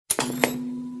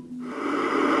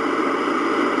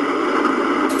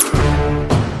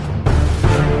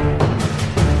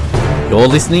You're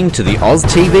listening to the Oz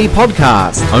TV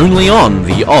podcast, only on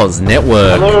the Oz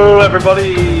Network. Hello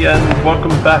everybody, and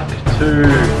welcome back to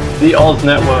the Oz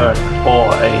Network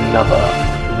for another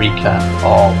recap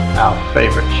of our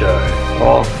favourite show.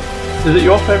 Or, is it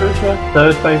your favourite show?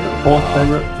 Third favourite? Fourth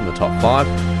favourite? In the top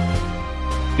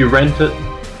 5. You rent it?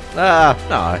 No.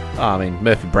 I mean,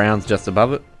 Murphy Brown's just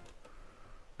above it.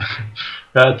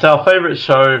 It's our favourite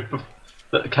show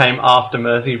that came after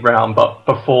Murphy Brown, but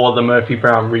before the Murphy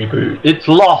Brown reboot. It's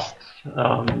Lost,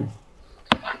 if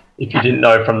you didn't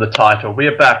know from the title. We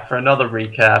are back for another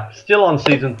recap, still on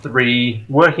Season 3,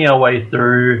 working our way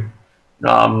through,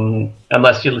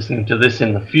 unless you're listening to this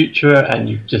in the future and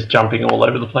you're just jumping all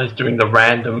over the place doing the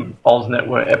random Oz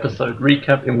Network episode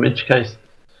recap, in which case,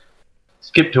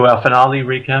 skip to our finale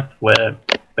recap, where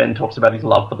Ben talks about his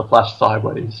love for the Flash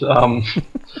sideways.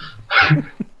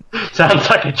 Sounds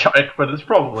like a joke, but it's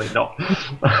probably not.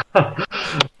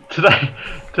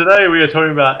 Today we are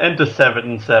talking about Enter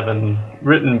 7/7,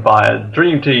 written by a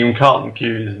Dream Team, Carlton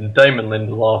Cuse and Damon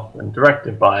Lindelof, and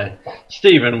directed by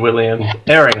Stephen Williams,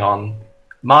 airing on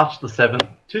March the 7th,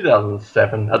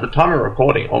 2007. At the time of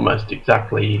recording, almost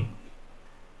exactly...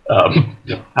 I'm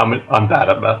bad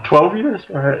at about 12 years?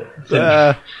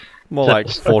 Right? More like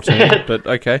 14, but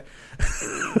okay.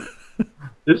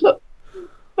 Is it?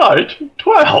 No,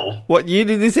 12. What year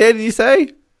did this air, did you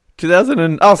say?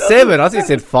 7. I thought you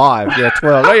said 5. Yeah,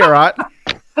 12. Oh, you're right.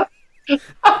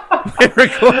 We're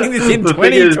recording this in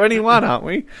 2021, aren't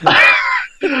we?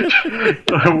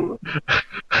 The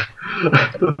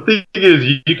thing is,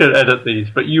 you can edit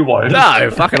these, but you won't. No,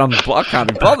 fucking, I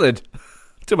can't be bothered.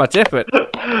 Too much effort.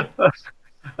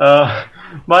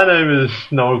 My name is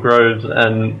Noel Groves,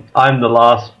 and I'm the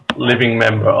last living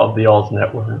member of the Oz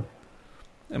Network.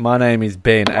 And my name is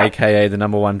Ben, aka the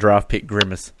number 1 draft pick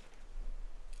Grimace.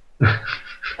 No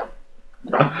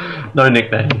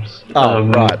nicknames.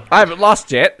 Right. I haven't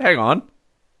lost yet. Hang on.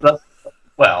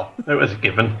 Well, it was a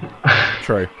given.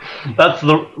 True. That's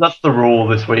the rule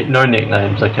this week. No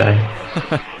nicknames, okay?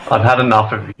 I've had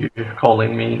enough of you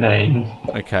calling me names.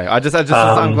 Okay.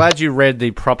 I'm glad you read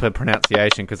the proper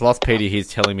pronunciation, because Lost Peter here's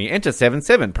telling me Enter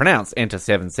 7/7. Pronounce Enter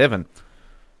 7/7.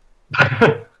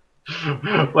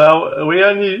 Well, we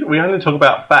only talk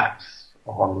about facts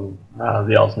on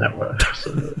the Oz Network.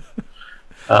 So,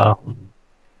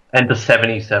 Enter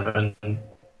 77.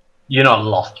 You're not a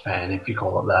Lost fan if you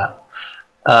call it that.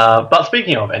 But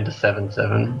speaking of Enter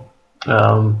 77,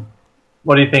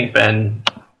 what do you think, Ben?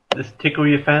 Does this tickle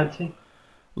your fancy?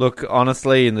 Look,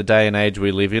 honestly, in the day and age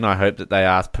we live in, I hope that they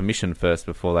asked permission first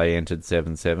before they entered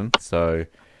 7/7. So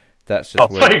that's just. I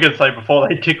thought you were going to say before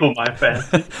they tickle my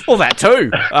fancy. Well, that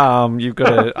too. You've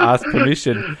got to ask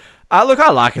permission. Look, I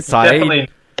like a Sayid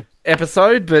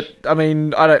episode, but I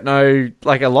mean, I don't know.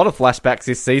 Like a lot of flashbacks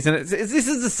this season. This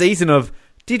is the season of.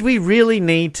 Did we really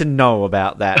need to know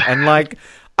about that? And like,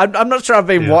 I'm not sure I've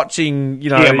been watching,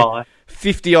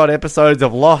 50 odd episodes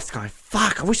of Lost going,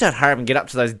 fuck, I wish I'd hurry up and get up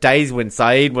to those days when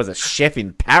Sayid was a chef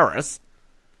in Paris.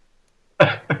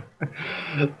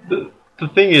 The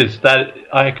thing is that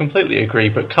I completely agree,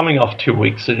 but coming off 2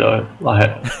 weeks ago, like,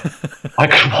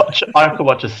 I could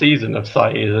watch a season of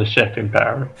Sayid as a chef in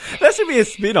Paris. That should be a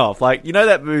spin-off. Like, you know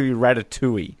that movie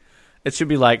Ratatouille? It should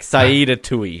be like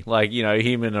Sayid-a-Touille, like,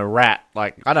 him and a rat.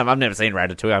 Like, I've never seen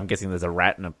Ratatouille. I'm guessing there's a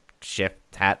rat and a chef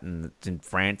hat, and it's in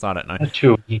France. I don't know.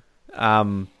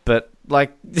 Ratatouille. But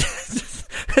like, it's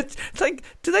like,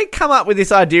 do they come up with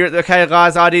this idea? Okay,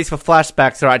 guys, ideas for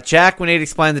flashbacks. All right, Jack, we need to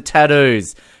explain the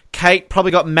tattoos. Kate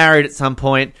probably got married at some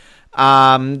point.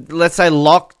 Let's say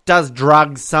Locke does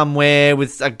drugs somewhere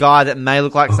with a guy that may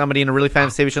look like somebody in a really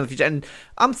famous TV show in the future. And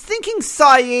I'm thinking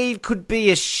Sayid could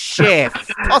be a chef,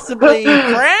 possibly in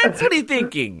France. What are you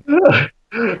thinking?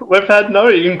 We've had no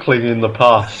inkling in the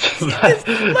past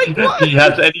that he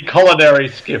has any culinary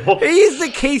skill. He is the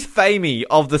Keith Famey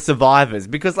of the survivors,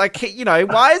 because, like,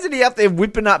 why isn't he up there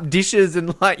whipping up dishes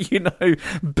and, like,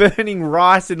 burning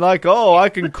rice and, like, oh, I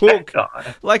can cook.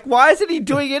 Like, why isn't he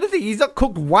doing anything? He's not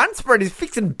cooked once, but he's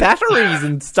fixing batteries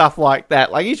and stuff like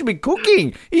that. Like, he should be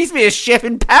cooking. He used to be a chef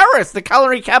in Paris, the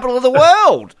culinary capital of the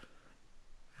world.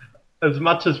 As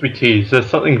much as we tease, there's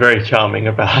something very charming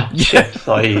about Chef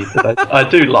Sayid. I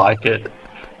do like it.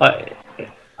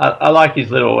 I like his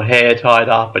little hair tied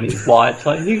up and his whites.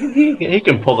 Like, he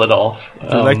can pull it off.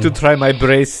 Would you like to try my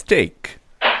braised steak?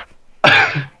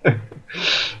 But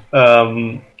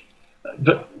to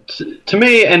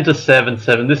me, Enter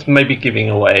 7/7. This may be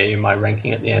giving away my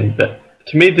ranking at the end, but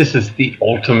to me, this is the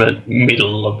ultimate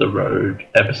middle of the road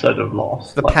episode of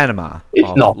Lost. The Panama.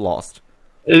 It's not Lost.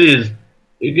 It is.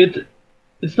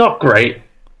 It's not great.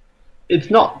 it's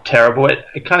not terrible.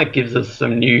 It kind of gives us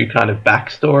some new kind of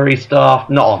backstory stuff,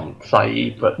 not on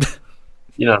Sayid, but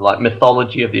like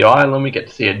mythology of the island. We get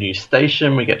to see a new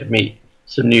station. We get to meet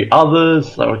some new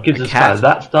others. So it gives us kind of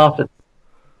that stuff.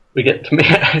 We get to meet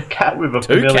a cat with a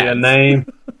familiar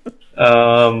name.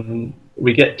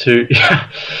 We get to,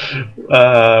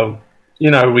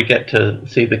 we get to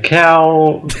see the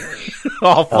cow.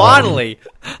 Oh, finally!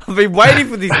 I've been waiting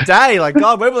for this day. Like,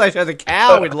 God, when will they show the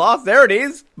cow in Lost? There it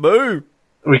is. Boo.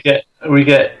 We get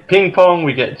ping pong.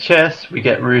 We get chess. We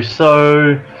get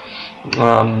Rousseau.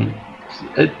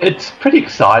 It's pretty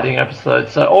exciting episode.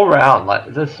 So all round,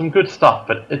 like, there's some good stuff,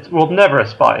 but we'll never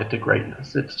aspire to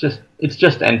greatness. It's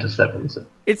just Enter Seven. So.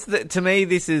 To me,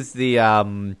 this is the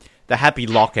Happy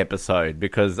Locke episode,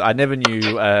 because I never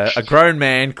knew a grown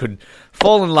man could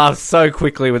fall in love so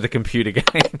quickly with a computer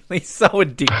game. He's so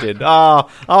addicted.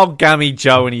 Oh, Gummy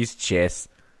Joe and his chess.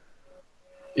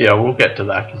 Yeah, we'll get to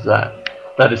that, because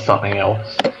that is something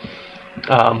else.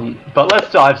 But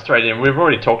let's dive straight in. We've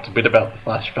already talked a bit about the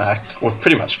flashback. We've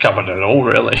pretty much covered it all,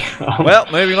 really. Well,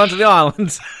 moving on to the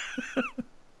islands.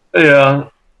 Yeah,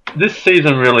 this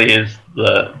season really is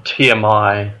the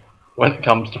TMI when it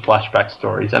comes to flashback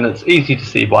stories, and it's easy to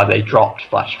see why they dropped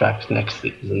flashbacks next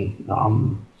season.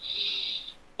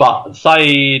 But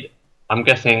Sayid, I'm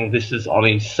guessing this is on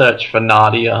his search for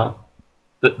Nadia,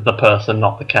 the person,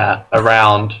 not the cat,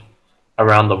 around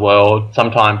the world,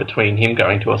 sometime between him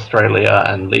going to Australia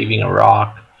and leaving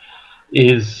Iraq,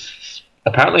 is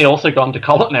apparently also gone to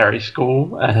culinary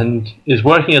school and is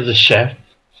working as a chef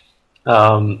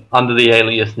under the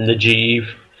alias Najeeb,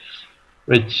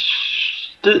 which...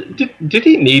 Did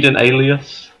he need an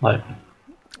alias? Like,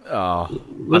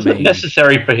 was it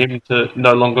necessary for him to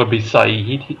no longer be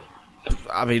Sayid?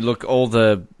 I mean, look, all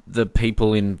the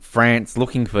people in France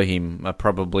looking for him are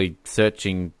probably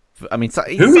searching.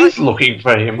 Who is looking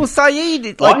for him? Well,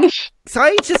 Sayid,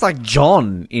 Sayid's just like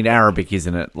John in Arabic,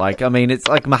 isn't it? Like, I mean, it's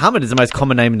like Muhammad is the most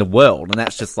common name in the world, and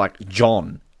that's just like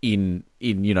John in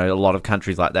a lot of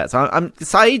countries like that. So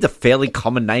Sayid's a fairly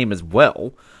common name as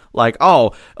well. Like,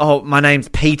 oh, my name's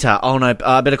Peter. Oh no,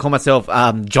 I better call myself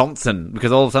Johnson,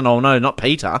 because all of a sudden, oh no, not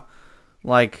Peter.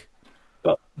 Like,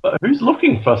 but who's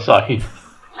looking for Sayid?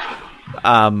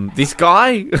 This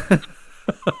guy.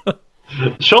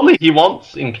 Surely he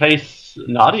wants, in case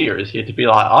Nadia is here, to be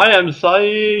like, I am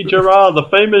Sayid Jarrah, the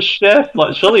famous chef.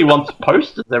 Like, surely he wants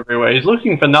posters everywhere. He's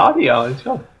looking for Nadia.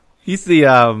 He's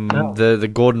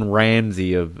the Gordon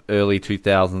Ramsay of early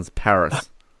 2000s Paris.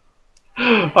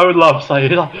 I would love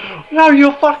Sayid. Like, no,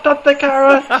 you fucked up the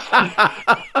carrots.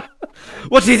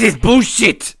 What is this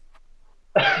bullshit?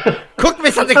 Cook me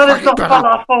something fucking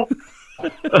better.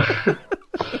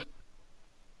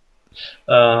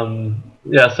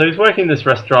 Yeah, so he's working in this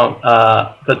restaurant,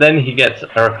 but then he gets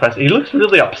a request. He looks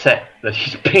really upset that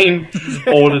he's been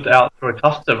ordered out to a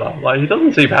customer. Like, he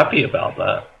doesn't seem happy about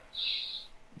that.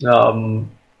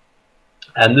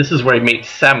 And this is where he meets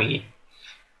Sammy,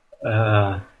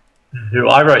 who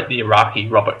I wrote the Iraqi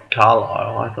Robert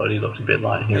Carlyle. I thought he looked a bit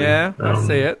like him. Yeah, I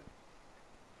see it.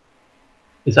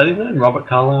 Is that his name? Robert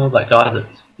Carlyle? That guy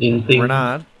that's in things?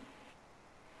 Renard.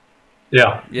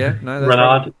 Yeah. Yeah, no, that's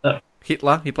Renard. Right.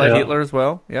 Hitler. He played Hitler as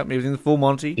well. Yep, he was in the Full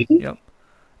Monty. Yep.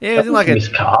 Yeah, he was in like a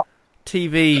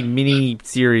TV mini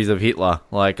series of Hitler.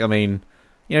 Like, I mean,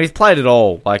 he's played it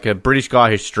all. Like a British guy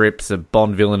who strips, a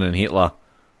Bond villain, and Hitler.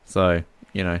 So,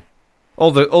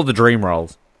 all the dream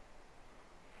roles.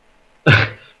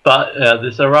 But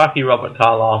this Iraqi Robert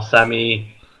Carlyle,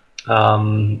 Sammy,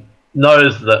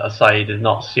 knows that Sayid is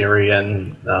not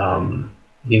Syrian.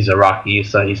 He's Iraqi,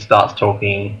 so he starts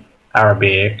talking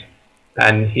Arabic,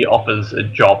 and he offers a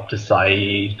job to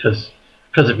Sayid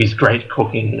because of his great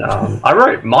cooking. I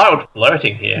wrote mild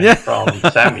flirting here from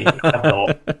Sammy. I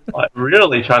thought, like,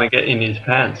 really trying to get in his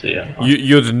pants here.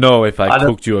 You'd know if I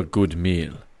cooked you a good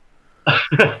meal.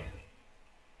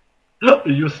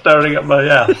 You're staring at my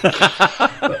ass.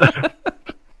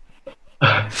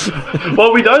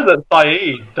 Well, we know that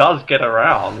Sayid does get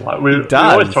around. Like, we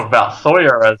always talk about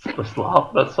Sawyer as the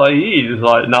slut, but Sayid is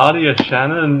like Nadia,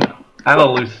 Shannon,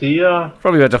 Anna Lucia.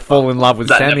 Probably about to fall in love with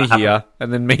Sammy here,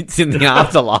 and then meets in the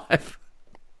afterlife.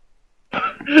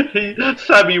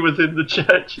 Sammy was in the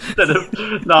church instead of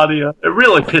Nadia. It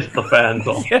really pissed the fans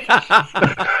off.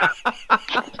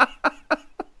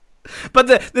 But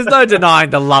there's no denying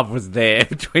the love was there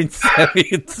between Sammy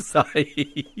and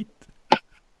Sayid.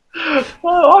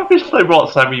 Well, I wish they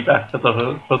brought Sammy back for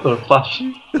the flash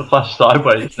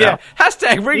sideways. Yeah,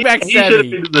 hashtag bring back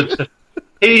Sammy.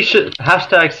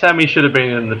 Hashtag Sammy should have been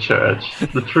in the church.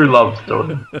 The true love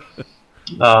story.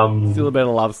 Still a better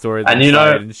love story than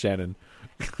Sayid and Shannon.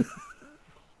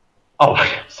 Oh,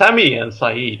 Sammy and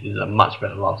Sayid is a much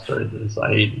better love story than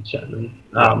Sayid and Shannon.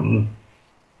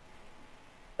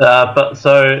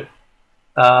 Sayid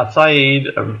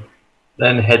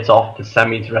then heads off to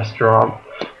Sammy's restaurant.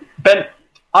 Ben,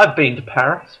 I've been to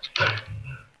Paris.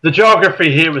 The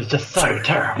geography here was just so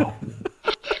terrible.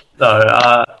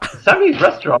 So, Sammy's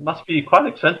restaurant must be quite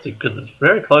expensive because it's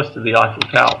very close to the Eiffel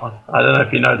Tower. I don't know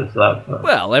if you noticed that. But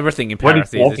well, everything in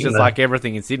Paris is. It's just like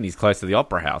everything in Sydney is close to the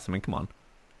Opera House. I mean, come on.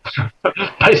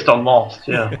 Based on Lost,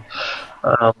 yeah.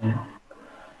 So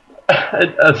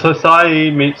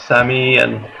Sayid meets Sammy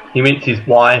and he meets his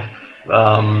wife,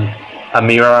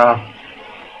 Amira,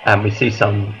 and we see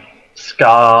some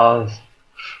scars.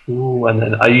 Ooh, and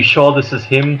then, are you sure this is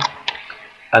him?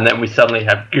 And then we suddenly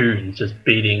have goons just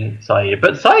beating Sayid.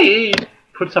 But Sayid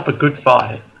puts up a good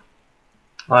fight.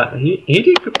 He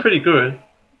did pretty good.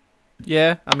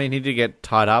 Yeah, I mean, he did get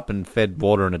tied up and fed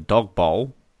water in a dog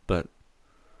bowl, but...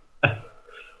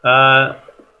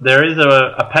 there is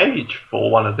a page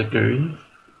for one of the goons.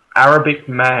 Arabic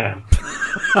man.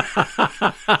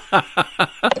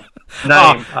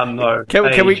 Name unknown.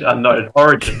 Can we... unknown.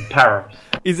 Origin, Paris.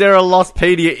 Is there a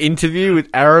Lostpedia interview with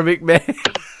Arabic man?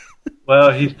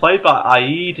 Well, he's played by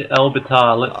Aid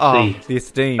El-Batar. Let's see. The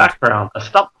esteemed. Background. A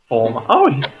stunt performer. Oh,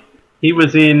 he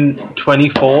was in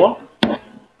 24,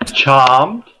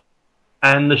 Charmed,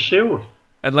 and The Shield.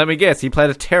 And let me guess, he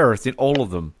played a terrorist in all of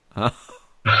them. Huh?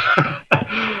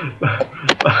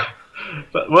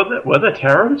 But were there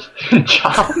terrorists in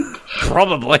Charmed?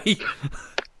 Probably.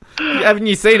 Haven't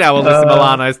you seen how Alyssa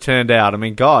Milano's turned out? I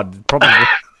mean, God, probably.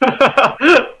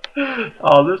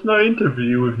 Oh, there's no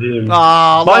interview with him.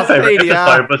 Oh, my favourite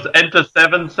episode was Enter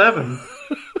 7-7.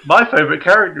 My favourite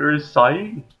character is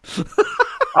Sayid.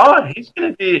 Oh, he's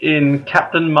going to be in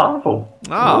Captain Marvel.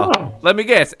 Oh, let me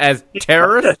guess, as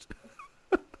terrorist?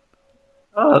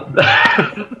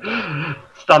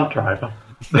 Stunt driver.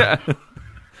 Yeah.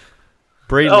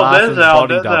 Brie Larson's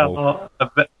body double.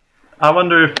 I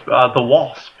wonder if the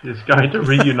Wasp is going to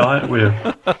reunite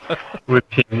with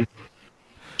him.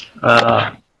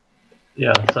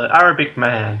 Yeah, so Arabic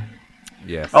man.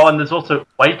 Yes. Oh, and there's also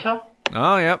waiter.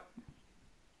 Oh, yep.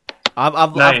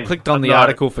 I've clicked on the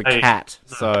article for cat,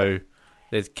 so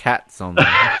there's cats on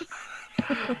there.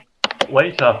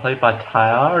 Waiter, played by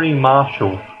Tayari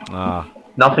Marshall.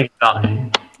 Nothing about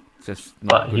him. Just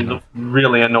but he looked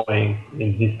really annoying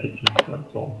in his pictures,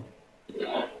 that's all.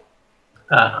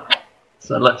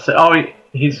 So let's see. Oh,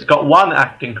 he's got one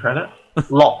acting credit.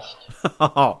 Lost.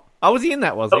 Was he in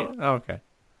that, was he? Oh, okay.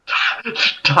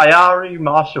 Tayari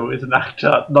Marshall is an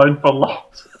actor known for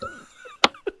Lost.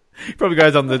 He probably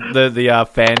goes on the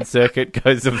fan circuit,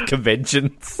 goes of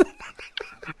conventions.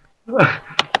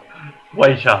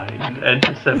 Waiter in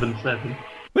Enter 7-7.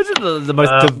 Imagine the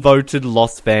most devoted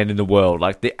Lost fan in the world.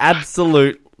 Like, the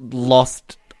absolute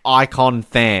Lost icon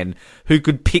fan who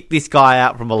could pick this guy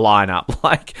out from a lineup.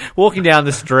 Like, walking down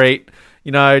the street,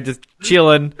 you know, just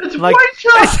chilling. It's like,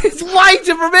 Waiter! It's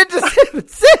Waiter from Enter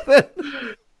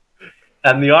 7-7!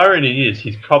 And the irony is,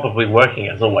 he's probably working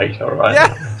as a waiter, right?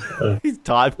 Yeah. So. He's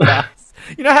typecast.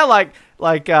 You know how, like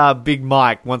Big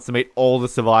Mike wants to meet all the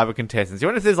Survivor contestants? You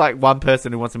wonder if there's, like, one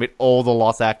person who wants to meet all the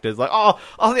Lost actors? Like, the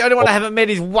only one I haven't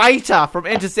met is Waiter from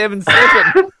Enter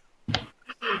 7-7.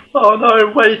 Oh,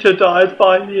 no, Waiter died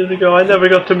 5 years ago. I never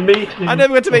got to meet him. I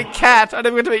never got to meet Kat. I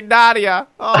never got to meet Nadia.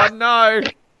 Oh, no.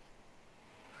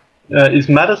 Is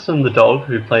Madison the dog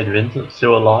who played Vincent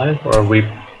still alive? Or are we've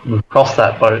crossed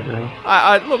that boat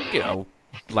now? Look, you know,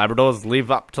 Labradors live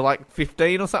up to like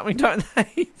 15 or something, don't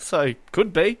they? So,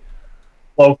 could be.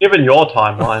 Well, given your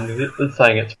timeline, it's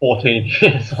saying it's 14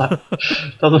 years.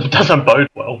 Doesn't bode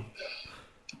well.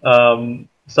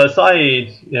 So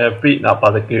Sayid, beaten up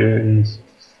by the goons,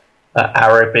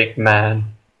 Arabic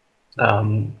man.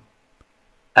 And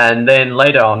then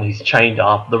later on, he's chained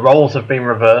up. The roles have been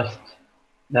reversed.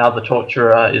 Now the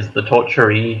torturer is the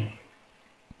torturee.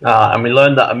 And we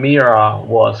learned that Amira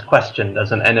was questioned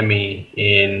as an enemy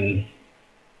in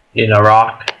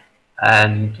Iraq,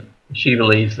 and she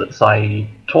believes that Sayid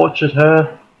tortured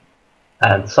her,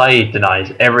 and Sayid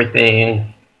denies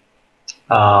everything.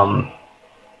 And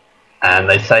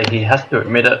they say he has to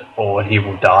admit it or he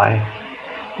will die.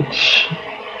 Which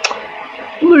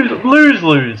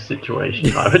lose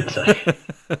situation, I would say.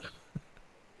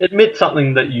 Admit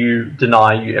something that you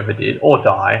deny you ever did, or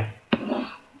die.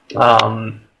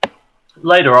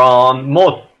 Later on,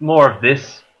 more of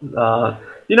this.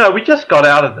 We just got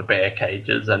out of the bear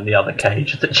cages and the other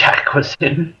cage that Jack was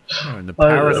in. Oh, in the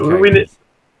Paris cages.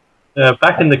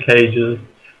 Back in the cages.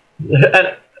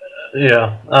 And,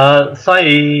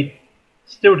 Sayid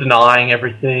still denying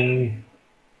everything.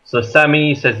 So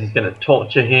Sammy says he's going to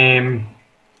torture him.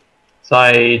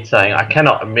 Sayid saying, I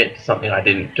cannot admit to something I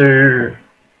didn't do.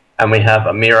 And we have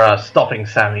Amira stopping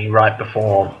Sammy right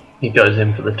before he goes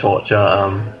in for the torture.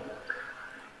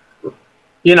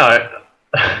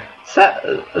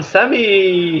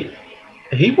 Sammy,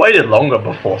 he waited longer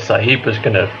before Sayid was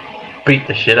going to beat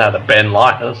the shit out of Ben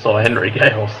Linus or Henry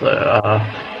Gale. So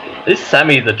is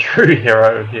Sammy the true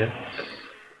hero here?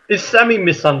 Is Sammy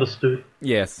misunderstood?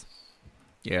 Yes.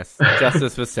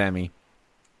 Justice for Sammy.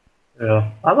 Yeah,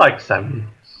 I like Sammy.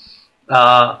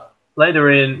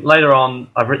 Later on,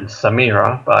 I've written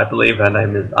Samira, but I believe her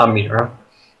name is Amira.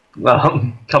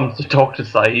 Comes to talk to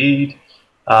Sayid,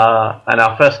 and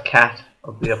our first cat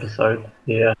of the episode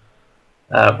here.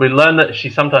 We learn that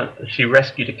she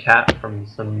rescued a cat from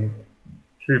some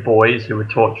two boys who were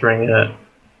torturing it,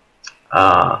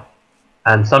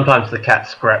 and sometimes the cat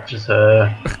scratches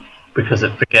her because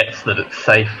it forgets that it's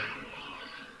safe.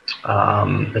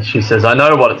 And she says, I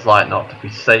know what it's like not to be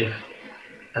safe,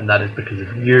 and that is because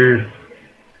of you.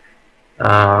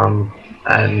 And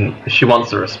she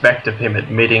wants the respect of him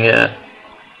admitting it.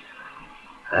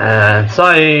 And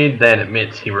Sayid then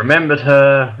admits he remembered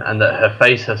her, and that her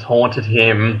face has haunted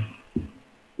him.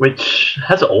 Which,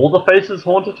 has all the faces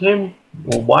haunted him?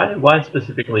 Well, why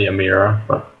specifically Amira?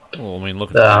 But,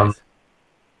 look at the face.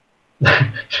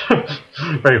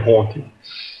 very haunting.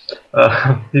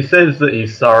 He says that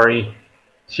he's sorry,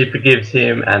 she forgives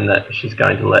him, and that she's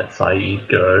going to let Sayid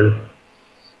go.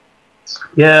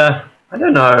 Yeah, I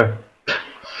don't know.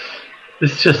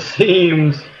 This just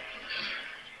seems...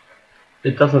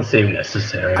 It doesn't seem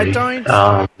necessary. I don't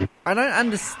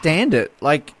understand it.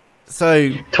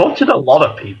 He tortured a lot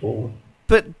of people.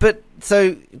 But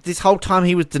so this whole time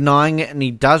he was denying it and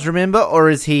he does remember, or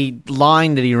is he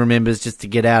lying that he remembers just to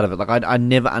get out of it? I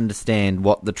never understand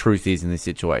what the truth is in this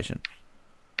situation.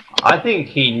 I think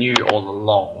he knew all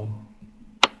along,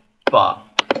 but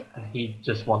he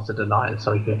just wants to deny it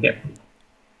so he can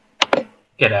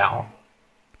get out.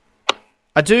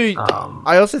 I do.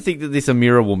 I also think that this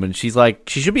Amira woman, she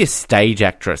should be a stage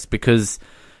actress because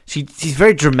she's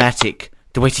very dramatic.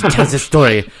 The way she tells the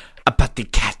story about the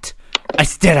cat. I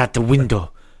stare out the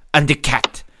window, and the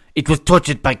cat, it was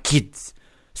tortured by kids.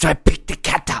 So I pick the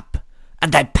cat up,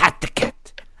 and I pat the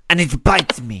cat, and it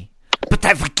bites me, but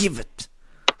I forgive it.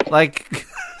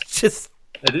 Just...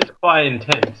 It is quite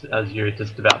intense as you're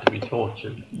just about to be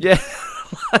tortured. Yeah,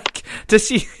 does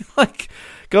she,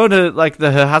 go to,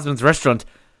 her husband's restaurant?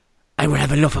 I will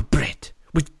have a loaf of bread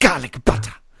with garlic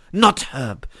butter, not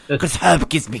herb, because herb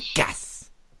gives me gas.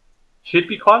 She'd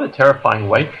be quite a terrifying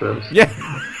waitress. Yeah.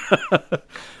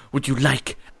 Would you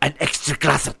like an extra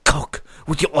glass of Coke?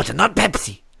 Would you order not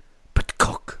Pepsi, but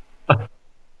Coke?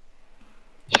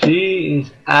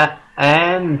 She's at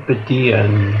Anne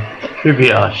Badian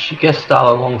trivia. She guest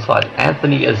starred alongside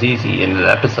Anthony Azizi in an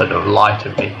episode of Lie to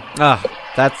Me. Ah,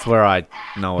 that's where I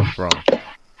know it from.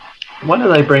 When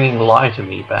are they bringing Lie to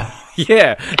Me back?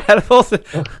 Yeah, and also,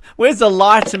 where's the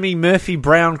Lie to Me Murphy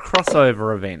Brown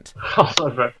crossover event?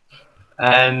 Crossover.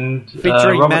 And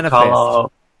featuring Robert Manifest.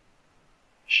 Carlyle.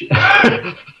 They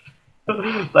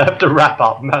have to wrap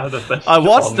up Manifest. I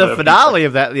watched the finale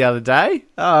of that the other day.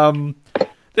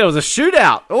 There was a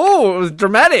shootout. Oh, it was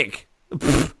dramatic.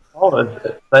 Oh,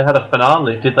 they had a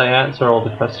finale. Did they answer all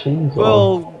the questions?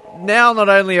 Well, now not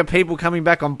only are people coming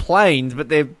back on planes, but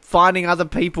they're finding other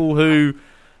people who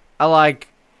are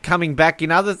coming back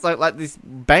in others. Like this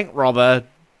bank robber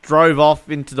drove off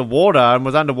into the water and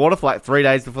was underwater for 3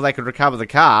 days before they could recover the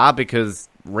car because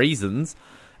reasons.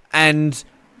 And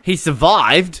he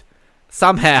survived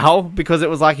somehow because it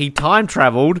was he time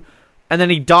traveled, and then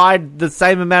he died the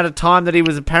same amount of time that he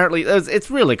was apparently...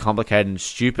 It's really complicated and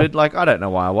stupid. I don't know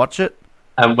why I watch it.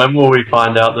 And when will we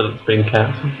find out that it's been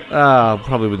cancelled?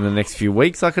 Probably within the next few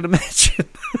weeks, I could imagine.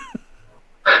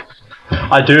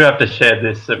 I do have to share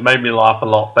this. It made me laugh a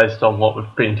lot based on what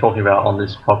we've been talking about on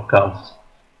this podcast.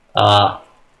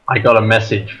 I got a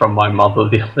message from my mother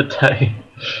the other day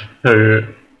who...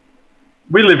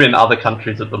 We live in other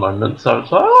countries at the moment, so it's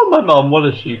oh, my mum, what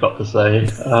has she got to say?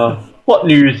 What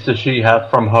news does she have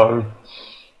from home?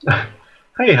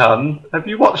 Hey, hun, have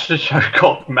you watched a show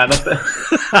called Manifest?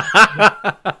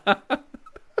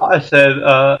 I said,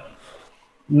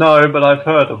 no, but I've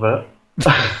heard of it.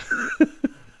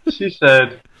 She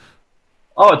said,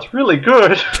 oh, it's really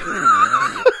good.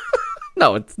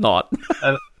 No, it's not.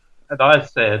 And I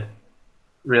said,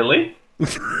 really?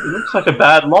 It looks like a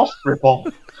bad Lost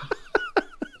ripoff.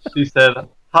 She said,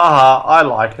 haha, I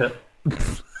like it.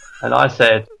 And I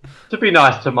said, to be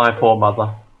nice to my poor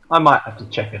mother, I might have to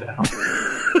check it out.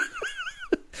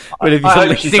 But if I you're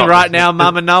hope she's listening not right listening. now,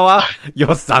 Mama Noah,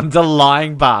 your son's a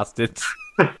lying bastard.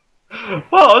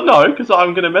 Well, no, because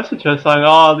I'm going to message her saying,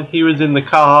 "Oh, he was in the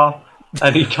car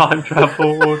and he time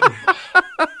travelled."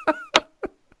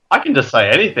 I can just say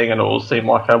anything and it will seem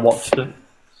like I watched it.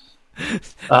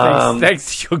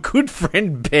 Thanks to your good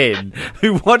friend Ben,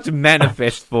 who watched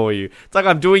Manifest for you. It's like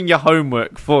I'm doing your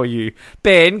homework for you.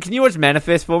 Ben, can you watch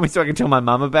Manifest for me so I can tell my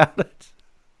mum about it?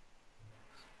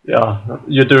 Yeah,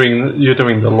 you're doing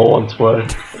the Lord's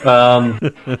work.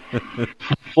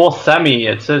 For Sammy,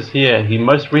 it says here he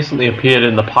most recently appeared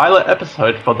in the pilot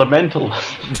episode for The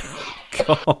Mentalist.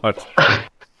 God.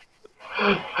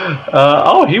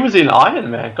 He was in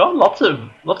Iron Man. God, lots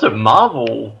of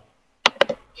Marvel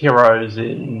heroes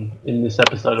in this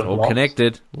episode of All Lost.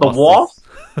 connected. The Wasp,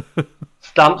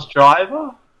 stunt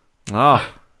driver. Oh.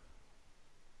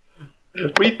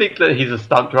 We think that he's a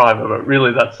stunt driver, but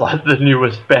really that's like the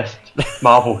newest, best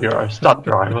Marvel hero, stunt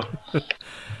driver.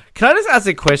 Can I just ask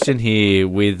a question here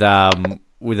with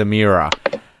Amira?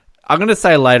 I'm going to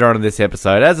say later on in this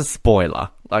episode, as a spoiler,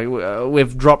 like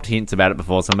we've dropped hints about it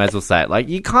before, so I may as well say it. Like,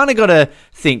 you kind of got to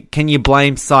think, can you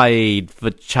blame Sayid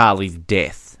for Charlie's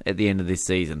death at the end of this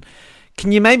season?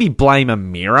 Can you maybe blame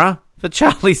Amira for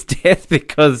Charlie's death?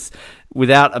 Because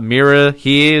without Amira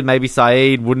here, maybe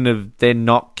Sayid wouldn't have then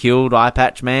not killed Eye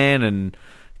Patch Man, and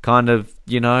kind of,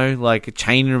 like a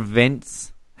chain of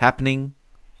events happening.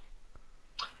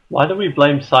 Why do we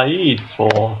blame Sayid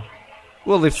for...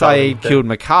 Well, if Sayid killed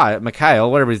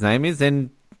Mikhail, whatever his name is,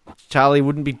 then Charlie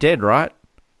wouldn't be dead, right?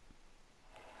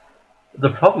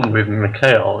 The problem with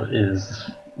Mikhail is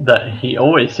that he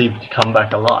always seems to come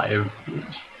back alive.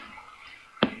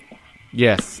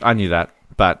 Yes, I knew that,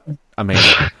 but, I mean...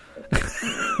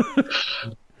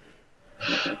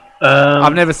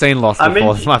 I've never seen Lost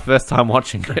before. It's my first time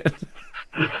watching it.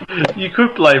 You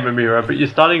could blame Amira, but you're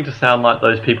starting to sound like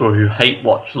those people who hate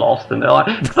watch Lost, and they're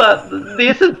like, but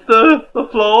this is the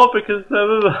flaw because...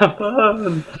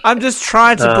 I'm just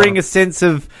trying to bring a sense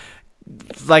of,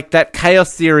 like, that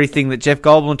chaos theory thing that Jeff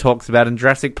Goldblum talks about in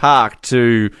Jurassic Park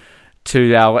to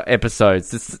our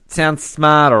episodes. This sounds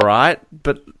smart, alright,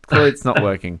 but clearly it's not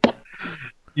working.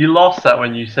 You lost that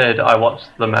when you said I watched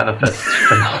the Manifest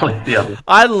finale the other day.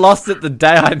 I lost it the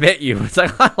day I met you. It's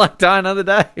like, I like Die Another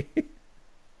Day.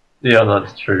 Yeah,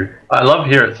 that's true. I love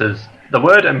here it says, the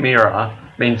word Amira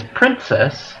means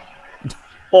princess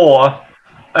or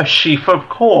a sheaf of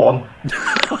corn.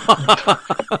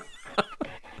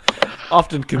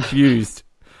 Often confused.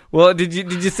 Well, did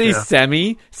you see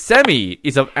Sammy? Sammy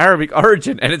is of Arabic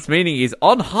origin, and its meaning is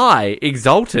on high,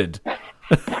 exalted.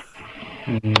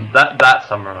 That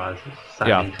summarizes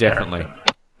Sammy's definitely.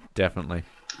 character. Definitely.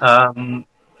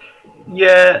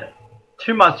 Yeah,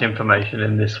 too much information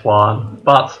in this one,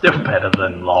 but still better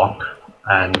than Locke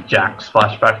and Jack's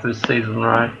flashback this season,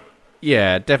 right?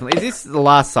 Yeah, definitely. Is this the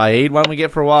last Sayid one we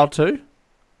get for a while too?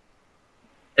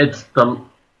 It's the...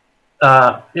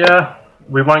 yeah,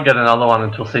 we won't get another one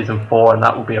until season 4, and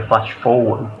that will be a flash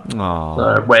forward. Aww.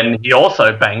 So when he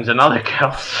also bangs another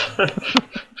girl.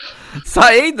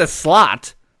 Sayid the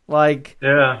slut. Like,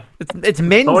 yeah. It's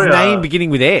men's Sawyer. name beginning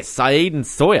with S. Sayid and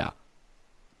Sawyer.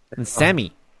 And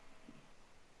Sammy.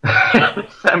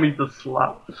 Sammy the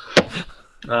slut.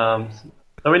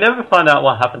 So we never find out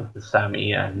what happens to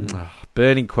Sammy and...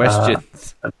 burning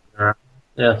questions.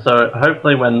 Yeah, so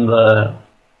hopefully when the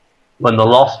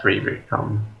Lost reboot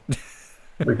comes,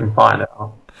 we can find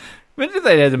out. Imagine if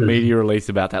they had a media release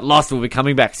about that. Lost will be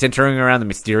coming back, centering around the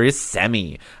mysterious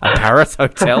Sammy, a Paris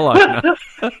hotel owner.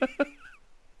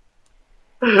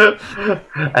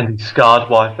 And his scarred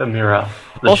wife, Amira.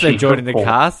 Also joining the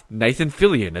cast, Nathan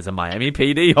Fillion as a Miami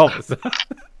PD officer.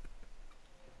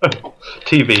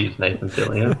 TV's Nathan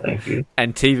Fillion, thank you.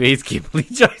 And TV's Kimberly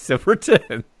Joseph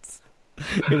returns.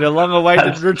 In a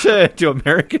long-awaited return to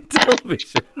American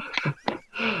television.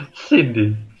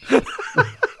 Cindy.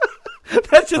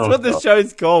 That's just what the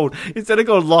show's called. Instead of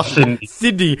called Lost,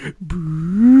 Cindy.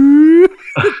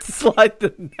 It's like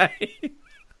the name.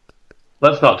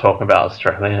 Let's not talk about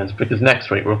Australians, because next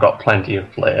week we've got plenty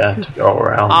of flair to go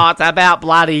around. Oh, it's about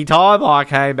bloody time I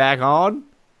came back on.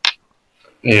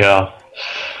 Yeah.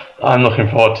 I'm looking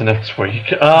forward to next week.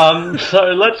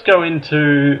 So let's go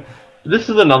into... This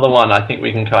is another one I think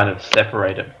we can kind of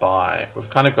separate it by. We've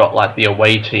kind of got like the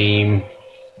away team,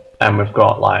 and we've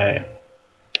got like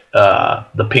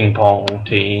the ping pong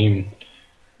team.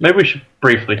 Maybe we should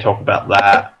briefly talk about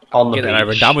that on the beach. Get that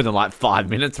over and done with in like 5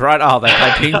 minutes, right? Oh, they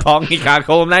play ping pong. You can't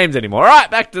call them names anymore. All right,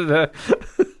 back to the...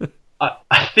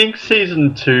 I think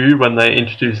season 2, when they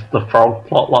introduced the frog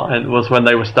plotline, was when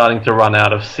they were starting to run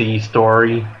out of sea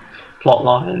story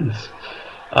plotlines.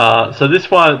 So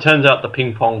this one, it turns out the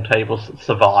ping pong table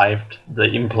survived the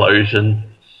implosion.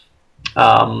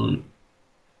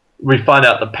 We find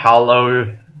out that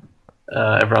Paolo,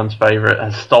 everyone's favourite,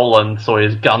 has stolen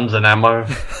Sawyer's guns and ammo.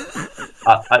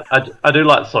 I do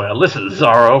like Sawyer. Listen,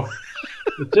 Zorro,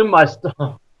 it's in my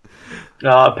stuff.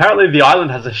 Apparently the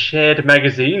island has a shared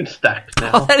magazine stacked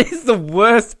now. Oh, that is the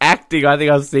worst acting I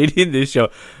think I've seen in this show.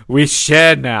 We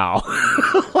share now.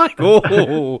 Like,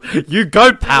 oh, you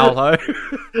go, Paolo.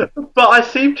 But I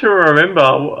seem to remember,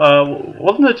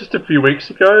 wasn't it just a few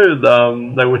weeks ago,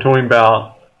 they were talking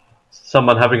about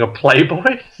someone having a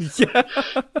Playboy? Yeah.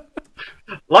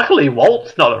 Luckily,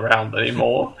 Walt's not around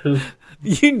anymore.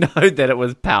 You know that it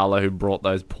was Paolo who brought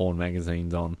those porn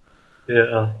magazines on.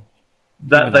 Yeah.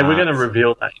 They were going to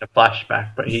reveal that in a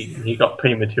flashback, but he got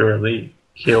prematurely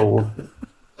killed.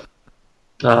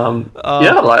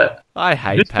 I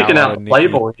hate just picking Paolo out and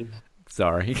Playboy.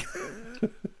 Sorry.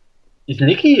 Is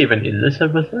Nikki even in this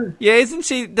episode? Yeah, isn't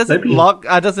she? Doesn't Locke?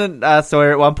 Doesn't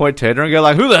Sawyer at one point turn her and go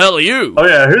like, "Who the hell are you?" Oh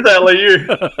yeah, who the hell are you?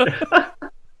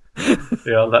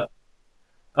 Yeah,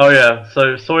 Oh yeah,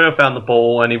 so Sawyer found the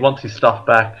ball and he wants his stuff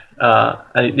back.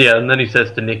 And then he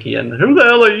says to Nikki, "And who the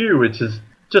hell are you?" Which is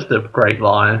just a great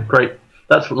line. Great.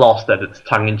 That's lost at its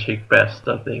tongue-in-cheek best,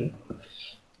 I think.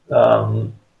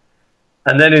 And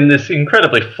then in this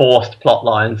incredibly forced plot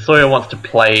line, Sawyer wants to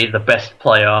play the best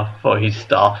player for his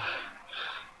stuff,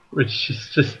 which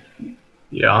is just,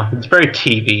 it's very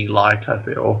TV-like, I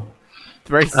feel. It's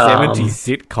very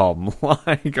 70s sitcom.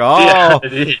 Like,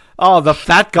 it is. The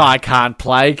fat guy can't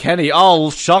play, can he?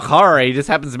 Oh, shock horror, he just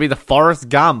happens to be the Forrest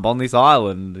Gump on this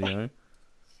island,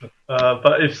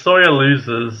 But if Sawyer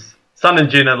loses, Sun and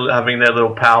Jin are having their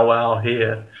little powwow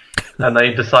here, and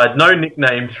they decide no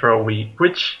nicknames for a week,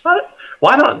 which...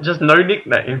 Why not just no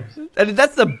nicknames? And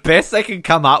that's the best they can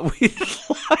come up with.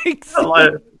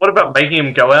 What about making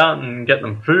him go out and get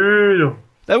them food?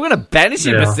 They were going to banish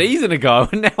him a season ago,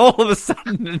 and now all of a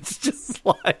sudden it's just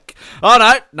like,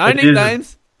 oh no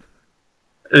nicknames.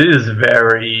 It is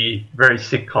very, very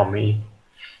sitcom-y.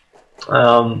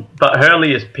 But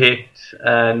Hurley is picked,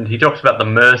 and he talks about the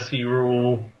mercy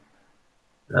rule.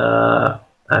 And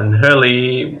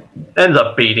Hurley ends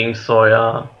up beating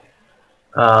Sawyer.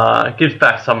 Gives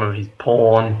back some of his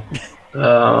porn.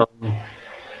 And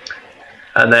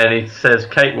then he says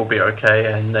Kate will be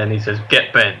okay, and then he says,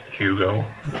 "Get bent, Hugo."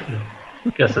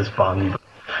 Guess it's fun. But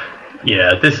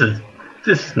yeah, this is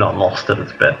not lost at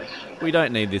its best. We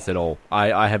don't need this at all.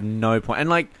 I have no point. And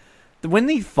like, when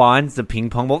he finds the ping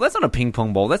pong ball, that's not a ping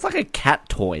pong ball. That's like a cat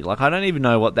toy. Like, I don't even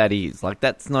know what that is. Like,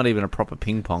 that's not even a proper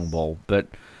ping pong ball. But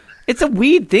it's a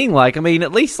weird thing. Like, I mean,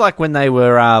 at least like when they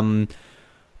were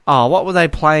what were they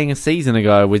playing a season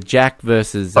ago with Jack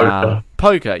versus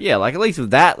poker? Yeah, like at least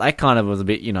with that kind of was a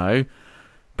bit,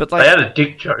 But like, they had a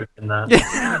dick joke in that.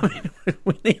 Yeah, I mean,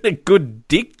 we need a good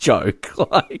dick joke.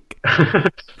 Like,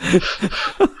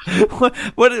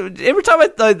 what every time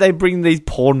they bring these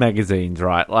porn magazines,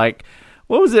 right? Like,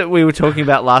 what was it we were talking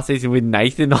about last season with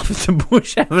Nathan off the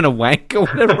bush having a wank or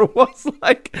whatever it was?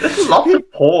 Like, there's lots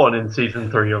of porn in season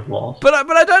 3 of Lost. But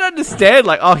I don't understand.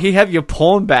 Like, here, have your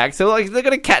porn back. So like, they're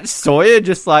gonna catch Sawyer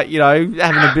just like having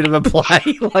a bit of a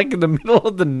play like in the middle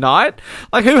of the night.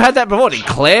 Like, who had that before? Did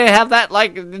Claire have that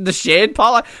like in the shared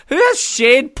pile? Like, who has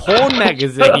shared porn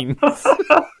magazines?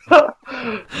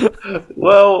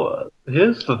 Well,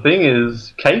 here's the thing: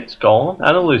 is Kate's gone.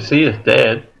 Anna Lucia's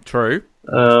dead. True.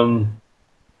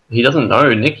 He doesn't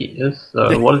know Nikki is,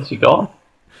 so what has he got?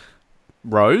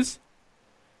 Rose?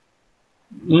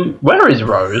 Where is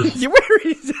Rose? Where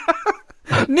is...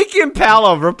 Nikki and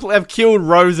Paolo have killed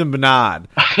Rose and Bernard.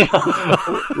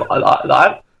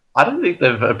 I don't think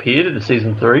they've appeared in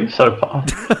season 3 so far.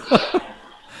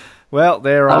 Well,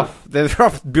 they're off. They're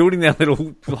off building their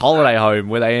little holiday home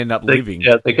where they end up living.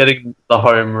 Yeah, they're getting the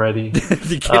home ready.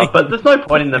 But there's no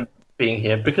point in them being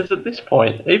here, because at this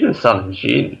point, even Sun and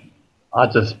Jin are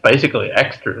just basically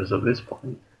extras at this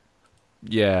point.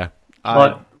 Yeah.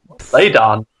 They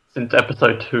done since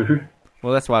episode 2.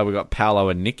 Well, that's why we got Paolo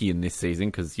and Nikki in this season,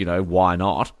 because, why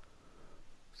not?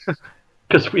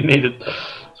 Because we needed...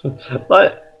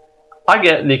 I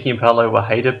get Nikki and Paolo were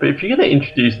hated, but if you're going to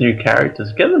introduce new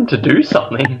characters, get them to do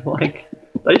something. Like,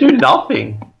 they do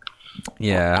nothing.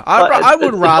 Yeah. I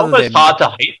would rather it's almost hard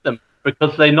to hate them,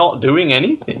 because they're not doing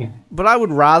anything. But I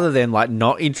would rather than like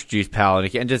not introduce Paolo and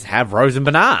Nikki and just have Rose and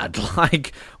Bernard.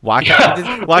 Like, why can't you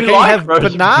have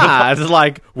Bernard?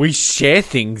 Like, we share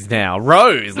things now.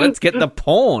 Rose, let's get the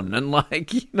porn and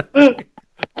like,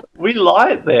 we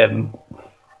like them.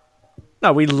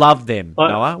 No, we love them,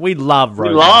 Noah. We love Rose.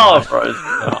 We love Rose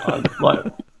and Bernard. Like,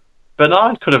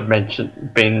 Bernard could have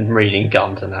been reading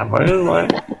Guns and Ammo.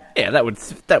 Like, Yeah, that would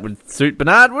suit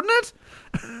Bernard, wouldn't it?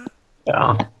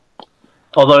 yeah.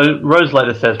 Although Rose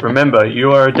later says, "Remember,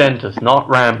 you are a dentist, not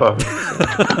Rambo."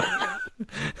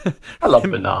 I love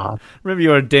Bernard. Remember,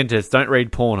 you're a dentist. Don't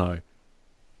read porno.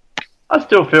 I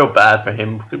still feel bad for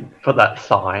him for that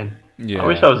sign. Yeah. I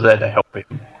wish I was there to help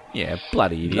him. Yeah,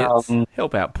 bloody idiots.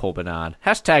 Help out poor Bernard.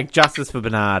 Hashtag justice for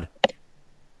Bernard.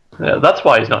 Yeah, that's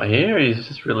why he's not here. He's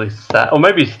just really sad. Or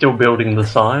maybe he's still building the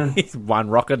sign. He's one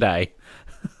rock a day.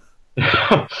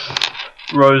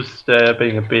 Rose there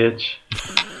being a bitch.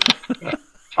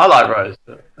 I like Rose.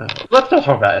 Let's not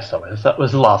talk about SOS. That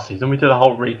was last season. We did a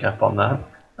whole recap on that.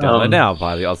 Download now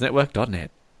via the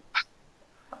OzNetwork.net.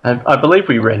 I believe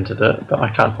we rented it, but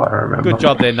I can't quite remember. Good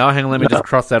job there. No, hang on. Let me just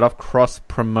cross that off. Cross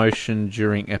promotion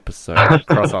during episode.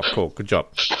 Cross off. Cool. Good job.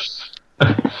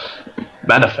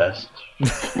 Manifest.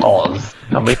 Oz.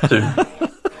 Coming soon.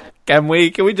 Can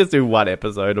we just do one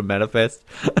episode of Manifest?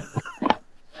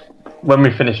 When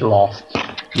we finish Lost.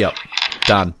 Yep.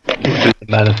 Done. We'll do the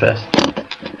Manifest.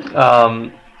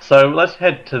 So let's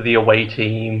head to the away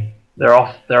team. They're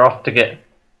off to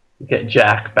get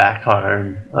Jack back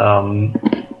home.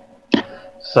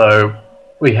 So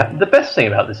we have the best thing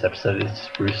about this episode is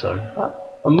Russo.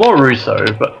 More Russo,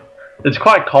 but it's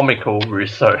quite comical.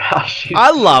 Russo, how she's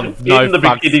I love in the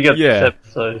beginning of this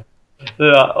episode.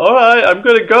 Yeah, all right, I'm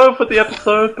gonna go for the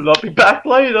episode, but I'll be back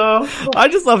later. I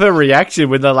just love her reaction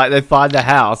when they find the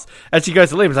house and she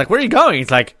goes to leave. It's like, where are you going?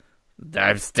 It's like,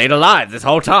 I've stayed alive this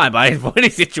whole time by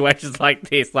avoiding situations like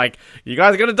this. Like, you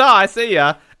guys are gonna die. See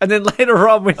ya. And then later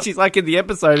on, when she's like in the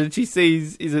episode and she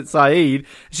sees, is it Sayid?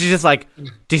 She's just like,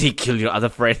 did he kill your other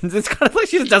friends? It's kind of like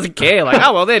she just doesn't care. Like,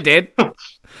 oh well, they're dead.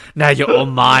 Now you're all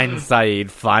mine,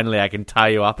 Sayid. Finally, I can tie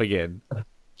you up again.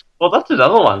 Well, that's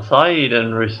another one. Sayid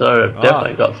and Rousseau have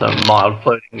definitely got some mild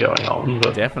flirting going on.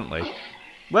 But... Definitely.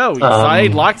 Well,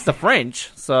 Sayid likes the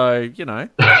French, so, you know.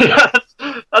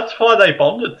 That's why they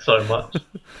bonded so much.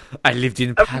 I lived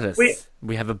in Paris.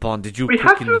 We have a bond. Did you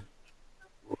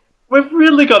We've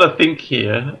really got to think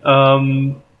here.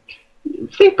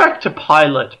 Think back to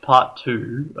Pilot Part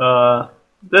 2.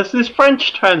 There's this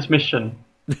French transmission.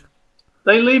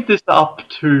 They leave this up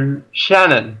to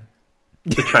Shannon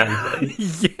to translate.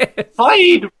 Yes.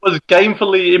 Sayid was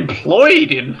gainfully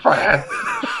employed in France.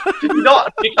 Did he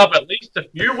not pick up at least a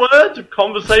few words of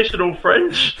conversational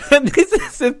French? And this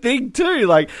is the thing too,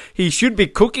 like, he should be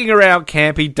cooking around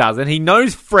camp, he doesn't. He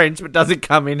knows French, but doesn't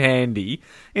come in handy.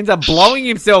 Ends up blowing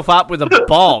himself up with a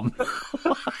bomb.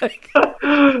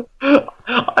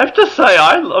 I have to say,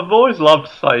 I've always loved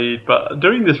Sayid, but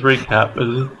doing this recap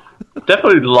has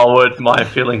definitely lowered my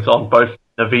feelings on both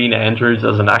Naveen Andrews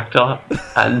as an actor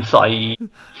and Sayid.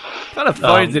 Kind of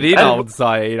phones it in, old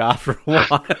Sayid, after a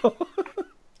while.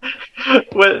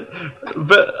 But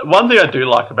one thing I do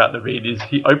like about Naveen is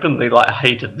he openly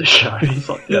hated the show. He's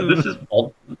like, yeah, this is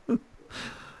nonsense.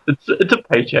 It's a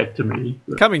paycheck to me.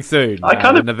 Coming soon. I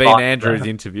kind of Naveen Andrews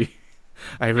interview.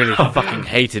 I really fucking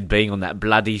hated being on that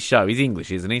bloody show. He's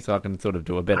English, isn't he? So I can sort of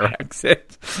do a better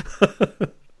accent.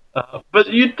 But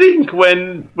you'd think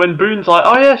when Boone's like,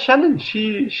 oh yeah, Shannon,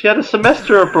 she had a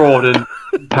semester abroad in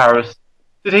Paris.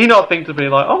 Did he not think to be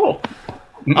like,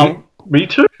 me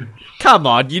too? Come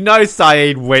on, you know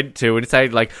Sayid went to and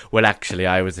said like, well, actually,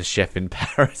 I was a chef in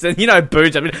Paris. And you know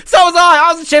Boone's so was I.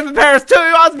 I was a chef in Paris too.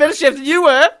 I was a better chef than you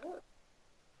were.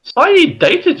 Sayid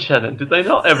dated Shannon. Did they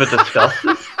not ever discuss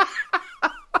this?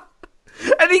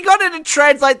 And he got her to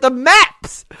translate the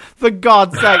maps, for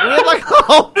God's sake. We had like a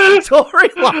whole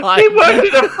storyline. He worked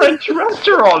in a French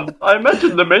restaurant. I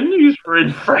imagine the menus were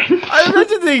in French. I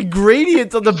imagine the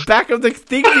ingredients on the back of the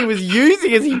things he was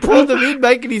using as he poured them in,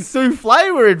 making his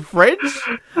souffle, were in French.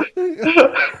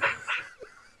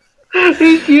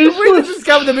 He's useless. We just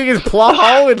discovered the biggest plot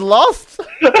hole in Lost.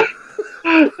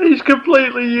 He's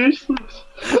completely useless.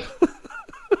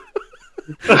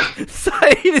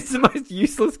 Sayid is the most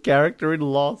useless character in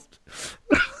Lost.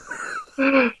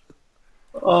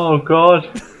 Oh God!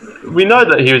 We know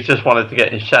that he was just wanted to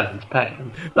get in Shannon's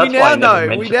pan. We now know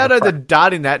the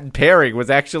dud in that pairing was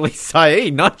actually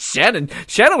Sayid, not Shannon.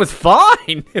 Shannon was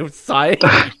fine. It was Sayid.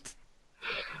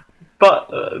 But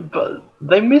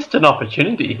they missed an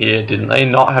opportunity here, didn't they?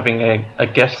 Not having a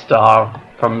guest star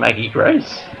from Maggie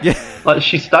Grace. Yeah, like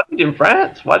she studied in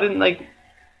France. Why didn't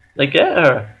they get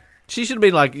her? She should have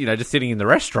been like, just sitting in the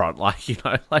restaurant,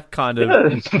 kind of.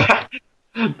 Yeah,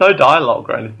 no dialogue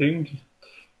or anything.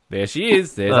 There she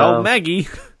is. There's old Maggie.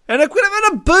 And it could have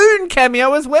been a Boone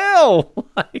cameo as well.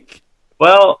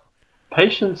 Well,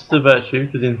 patience to virtue,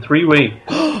 because in 3 weeks,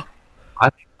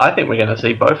 I think we're going to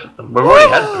see both of them. We've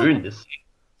already had Boone this season.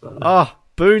 Oh,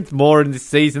 Boone's more in this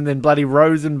season than bloody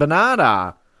Rose and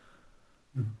Banana.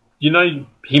 You know,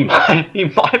 he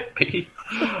might be.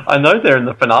 I know they're in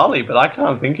the finale, but I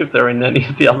can't think if they're in any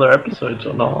of the other episodes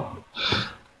or not.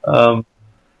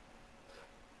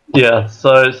 Yeah,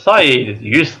 so Sayid is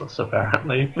useless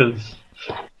apparently because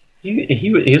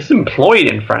he's employed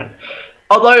in France.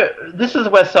 Although this is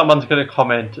where someone's going to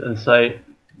comment and say,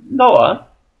 Noah,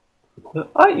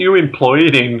 aren't you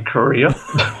employed in Korea?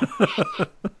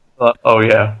 Oh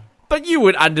yeah. But you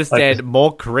would understand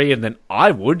more Korean than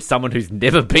I would, someone who's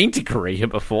never been to Korea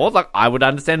before. Like, I would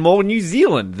understand more New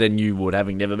Zealand than you would,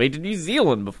 having never been to New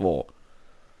Zealand before.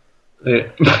 Yeah.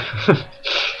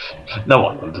 No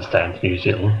one understands New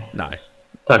Zealand. No.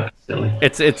 Don't be silly.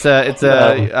 It's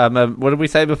what did we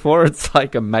say before? It's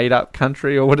like a made-up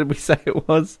country, or what did we say it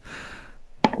was?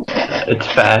 It's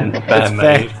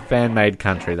fan-made. Fan-made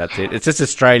country, that's it. It's just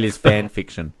Australia's fan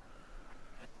fiction.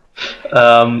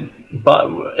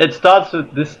 But this starts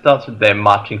with them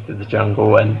marching through the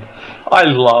jungle, and I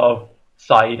love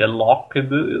Sayid and Locke, and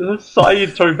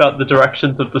Sayid's talking about the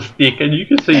directions of the stick, and you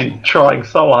can see he's trying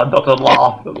so hard not to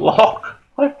laugh at Locke.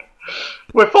 Like,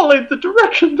 we're following the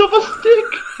directions of a stick.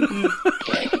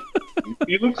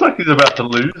 He looks like he's about to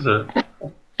lose it.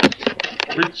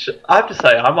 Which, I have to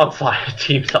say, I'm on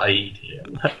Team Sayid here.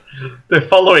 Like, they're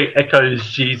following Echo's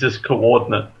Jesus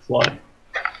coordinates. Like,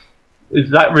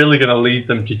 is that really going to lead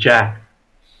them to Jack?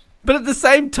 But at the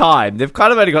same time, they've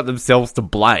kind of only got themselves to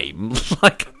blame.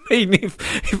 Like, I mean,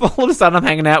 if all of a sudden I'm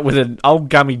hanging out with an old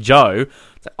gummy Joe,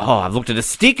 it's like, oh, I've looked at a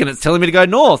stick and it's telling me to go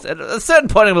north. At a certain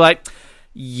point, I'm like,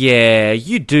 yeah,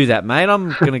 you do that, mate. I'm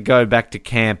going to go back to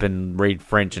camp and read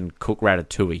French and cook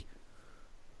ratatouille.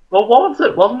 Well, what was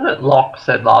it? Wasn't it Locke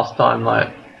said last time,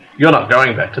 like, you're not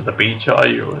going back to the beach, are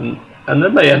you? And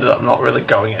then they ended up not really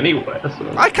going anywhere.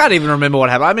 So. I can't even remember what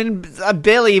happened. I mean, I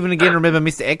barely even again remember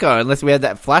Mr. Echo, unless we had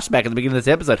that flashback at the beginning of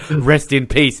this episode. Rest in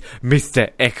peace, Mr.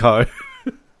 Echo.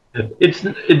 This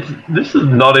is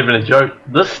not even a joke.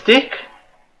 The stick,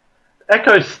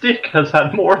 Echo's stick, has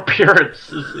had more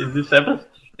appearances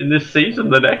in this season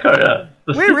than Echo.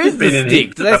 Where is the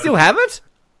stick? Do they still have it?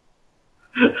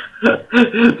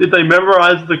 Did they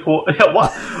memorize the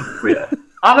what?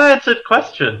 Unanswered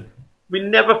question. We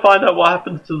never find out what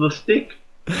happens to the stick.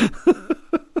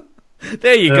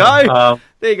 There you go.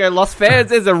 There you go, Lost fans.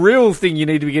 There's a real thing you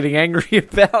need to be getting angry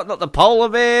about. Not the polar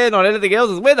bear, not anything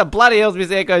else. Where the bloody hell's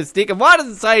Miss Echo's stick? And why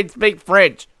doesn't Sayid speak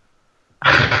French?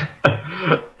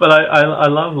 But I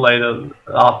love later,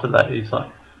 after that, he's like,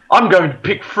 I'm going to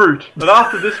pick fruit. But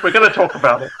after this, we're going to talk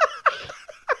about it.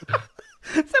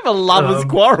 Let's have a lover's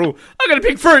quarrel. I'm going to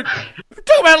pick fruit.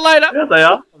 Talk about it later. Yeah, they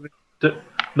are.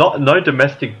 No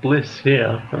domestic bliss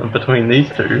here between these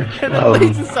two. And at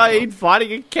least Sayid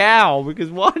fighting a cow, because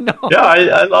why not? Yeah,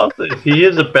 I love this. He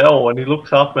hears a bell and he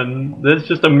looks up and there's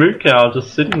just a moo cow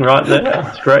just sitting right there.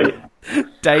 It's great.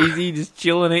 Daisy just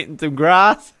chilling, eating some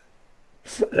grass.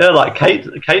 Yeah, like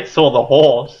Kate saw the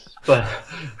horse, but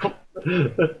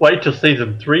wait till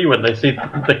season 3 when they see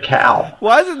the cow.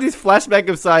 Why isn't this flashback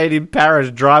of Sayid in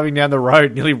Paris driving down the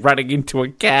road nearly running into a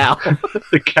cow?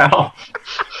 The cow.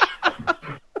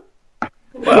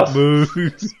 Well,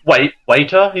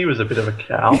 Waiter, he was a bit of a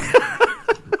cow.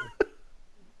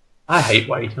 I hate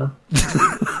Waiter.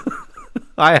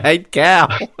 I hate cow.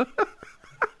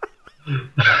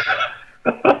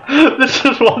 This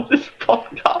is what this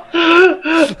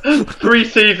podcast. 3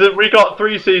 seasons. We got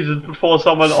 3 seasons before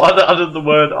someone uttered the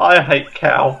word "I hate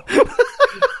cow."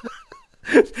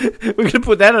 We're going to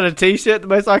put that on a t-shirt. The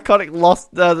most iconic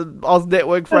Lost Oz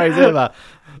Network phrase ever.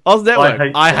 Oz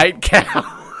Network. I hate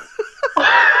cow.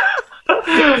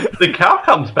 The cow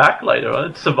comes back later.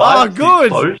 It survives. Oh,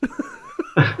 good.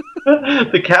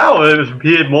 The cow has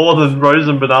appeared more than Rose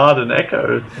and Bernard and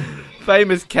Echo.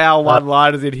 Famous cow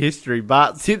one-liners in history.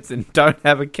 Bart Simpson, don't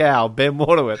have a cow. Ben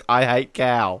Waterworth, I hate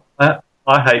cow. I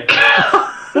hate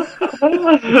cow.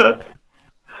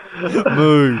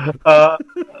 Moo.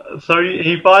 So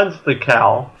he finds the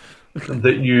cow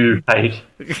that you hate.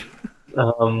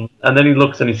 And then he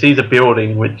looks and he sees a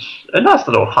building, a nice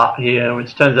little hut here,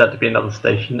 which turns out to be another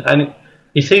station. And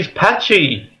he sees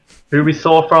Patchy, who we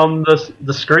saw from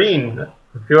the screen a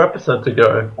few episodes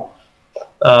ago.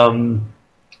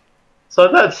 So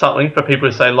that's something for people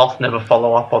who say Lost never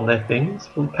follow up on their things.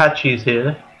 Well, Patchy's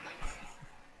here.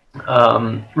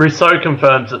 Rousseau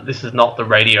confirms that this is not the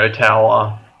radio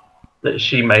tower that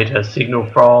she made her signal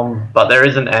from, but there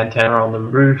is an antenna on the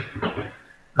roof.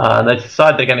 And they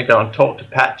decide they're going to go and talk to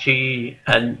Patchy,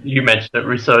 and you mentioned that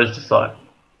Rousseau's just like,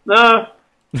 no,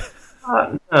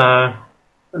 no,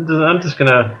 I'm just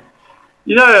going to,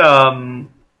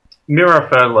 Mira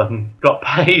Furlan got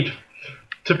paid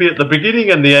to be at the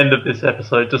beginning and the end of this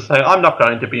episode to say, I'm not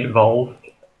going to be involved.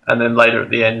 And then later at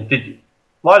the end,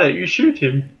 why don't you shoot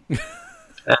him?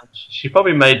 And she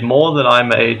probably made more than I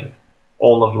made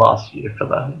all of last year for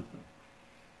that.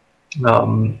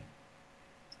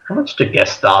 How much do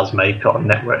guest stars make on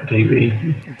network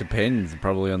TV? It depends,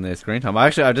 probably, on their screen time. I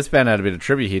just found out a bit of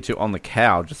trivia here, too, on the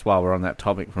cow, just while we're on that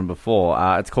topic from before.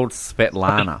 It's called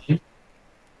Svetlana.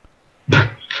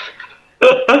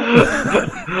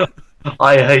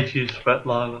 I hate you,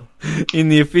 Svetlana. In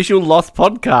the official Lost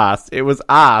podcast, it was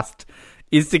asked,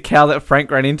 is the cow that Frank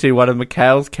ran into one of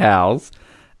Mikhail's cows,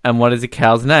 and what is the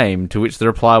cow's name? To which the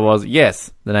reply was,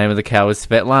 yes, the name of the cow is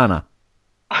Svetlana.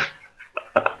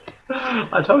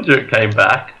 I told you it came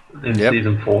back in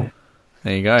season 4.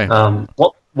 There you go.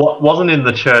 What wasn't in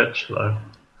the church, though?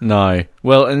 No.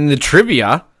 Well, in the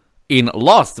trivia, in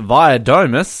Lost via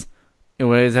Domus,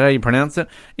 is that how you pronounce it?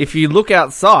 If you look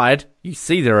outside, you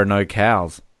see there are no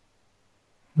cows.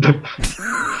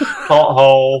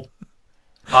 Pothole.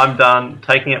 I'm done.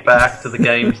 Taking it back to the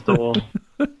game store.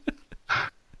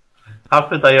 How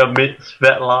could they omit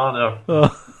Svetlana?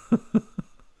 Oh.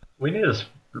 We need a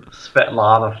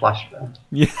Svetlana flashback.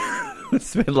 Yeah,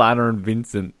 Svetlana and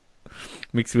Vincent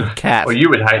mixed with cat. Well, you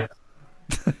would hate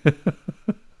that.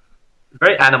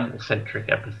 Very animal-centric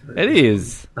episode. It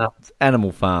is. It's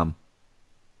Animal Farm.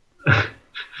 A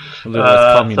little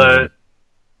less communism.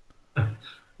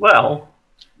 Well,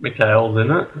 Mikhail's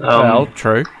in it. Well,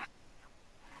 true.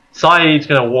 Sayid's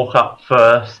going to walk up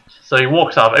first. So he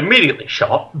walks up, immediately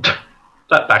shot.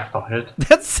 That backfired.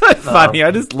 That's so funny.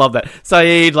 I just love that.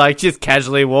 Sayid, just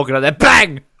casually walking up there,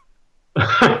 bang!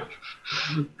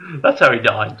 That's how he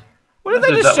died. What if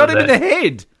they just shot him in the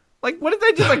head? What if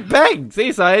they just, bang? See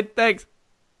you, Sayid. Thanks.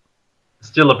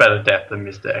 Still a better death than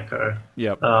Mr. Echo.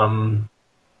 Yep.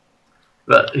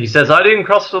 But he says, I didn't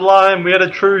cross the line. We had a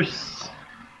truce.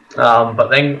 But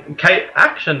then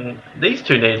these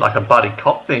two need a buddy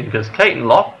cop thing, because Kate and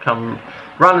Locke come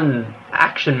running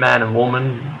Action Man and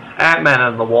Woman, Ant-Man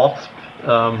and the Wasp,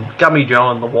 Gummy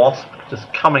Joe and the Wasp,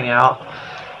 just coming out,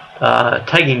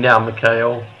 taking down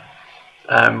Mikhail.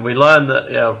 We learn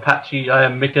that Patchy, I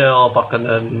am Mikhail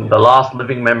Buchanan, the last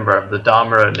living member of the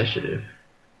Dharma Initiative.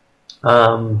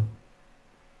 I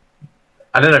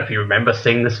don't know if you remember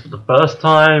seeing this for the first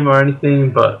time or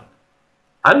anything, but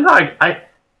I don't know.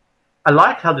 I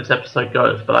like how this episode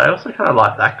goes, but I also kind of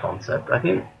like that concept. I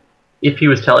think if he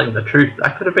was telling the truth,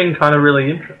 that could have been kind of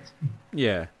really interesting.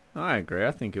 Yeah, I agree.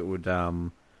 I think it would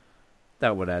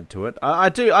that would add to it. I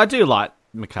do like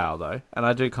Mikhail though, and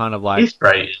I do kind of like he's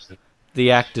great.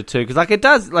 The actor too, because it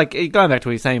does going back to what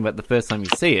you're saying about the first time you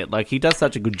see it, he does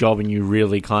such a good job, and you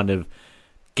really kind of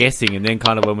guessing, and then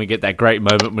kind of when we get that great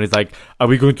moment when he's like, are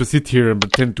we going to sit here and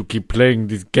pretend to keep playing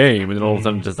this game, and then all of a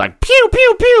sudden just pew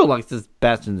pew pew, just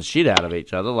bashing the shit out of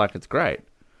each other, it's great.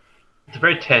 It's a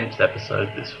very tense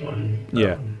episode, this one.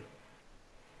 Yeah.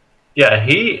 Yeah,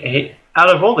 he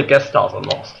out of all the guest stars on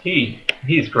Lost,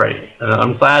 he's great, and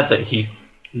I'm glad that he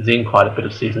is in quite a bit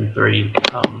of season 3.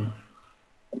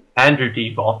 Andrew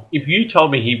Deboff, if you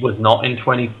told me he was not in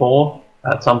 24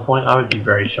 at some point, I would be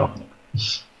very shocked.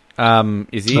 Is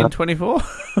he in 24?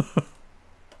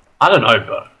 I don't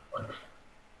know, but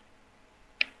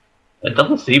it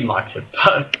doesn't seem like it.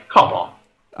 But come on,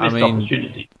 missed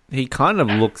opportunity. He kind of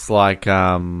looks like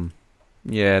I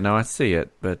see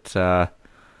it, but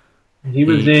he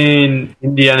was in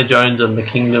Indiana Jones and the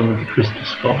Kingdom of the Crystal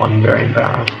Skull. I'm very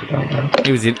embarrassed about that.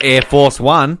 He was in Air Force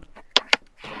One.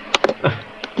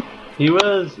 He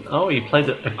played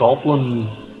a goblin.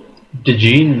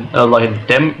 Demon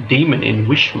in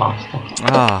Wishmaster.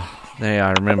 Yeah,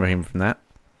 I remember him from that.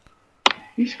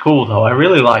 He's cool though. I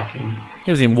really like him.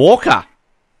 He was in Walker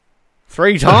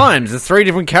 3 times. There's 3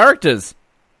 different characters.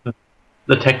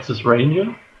 The Texas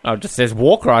Ranger. Oh, it just says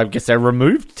Walker. I guess they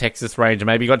removed Texas Ranger.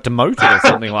 Maybe he got demoted or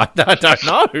something like that. I don't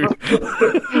know.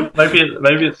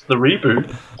 maybe it's the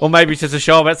reboot. Or maybe it's just a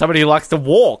show about somebody who likes to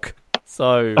walk.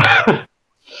 So.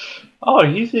 Oh,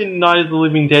 he's in Night of the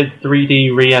Living Dead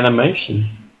 3D reanimation.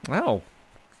 Oh,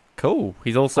 cool.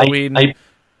 He's also in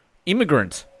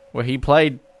Immigrant, where he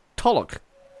played Tolok.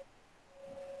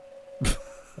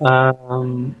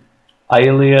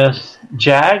 Alias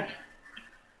Jag.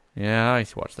 Yeah, I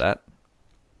used to watch that.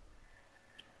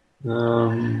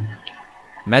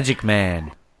 Magic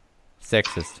Man.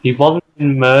 Sexist. He wasn't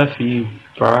in Murphy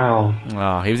Brown.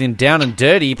 Oh, he was in Down and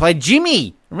Dirty. He played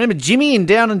Jimmy. Remember Jimmy in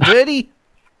Down and Dirty?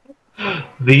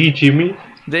 The Jimmy?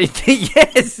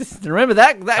 Yes, remember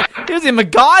that? He was in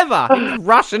MacGyver. He was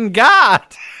Russian guard.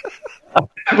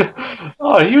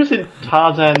 Oh, he was in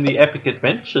Tarzan: The Epic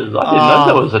Adventures. I didn't know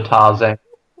there was a Tarzan.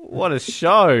 What a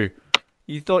show!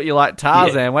 You thought you liked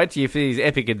Tarzan. Yeah. Wait till you see his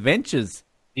epic adventures.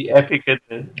 The Epic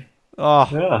Adventures. Oh,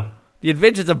 yeah. The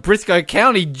Adventures of Briscoe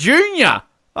County Jr.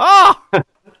 Oh!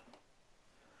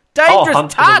 Dangerous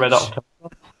Hunt touch! For the Red October.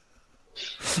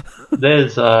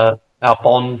 There's our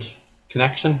Bond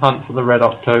connection, Hunt for the Red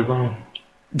October.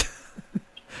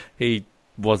 He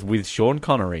was with Sean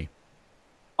Connery.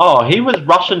 Oh, he was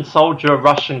Russian soldier,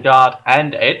 Russian guard,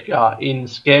 and Edgar in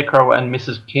Scarecrow and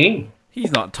Mrs. King.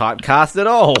 He's not typecast at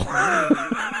all.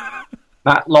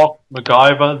 Matlock,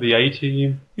 MacGyver, the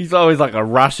A-Team. He's always like a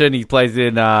Russian. He plays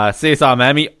in CSI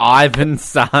Miami, Ivan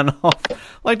Sarnoff.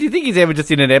 Like, do you think he's ever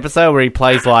just in an episode where he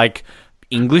plays like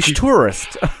English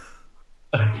tourist?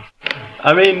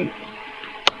 I mean,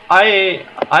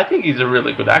 I think he's a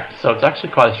really good actor, so it's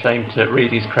actually quite a shame to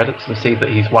read his credits and see that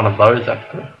he's one of those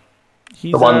actors.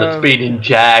 He's the one that's been in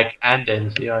JAG and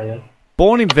NCIS.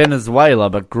 Born in Venezuela,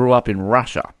 but grew up in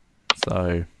Russia.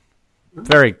 So,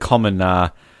 very common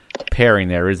pairing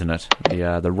there, isn't it?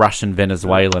 The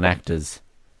Russian-Venezuelan actors.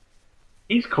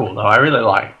 He's cool, though. I really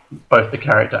like both the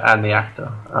character and the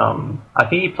actor. I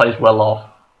think he plays well off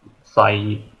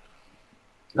Sayid.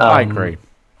 I agree.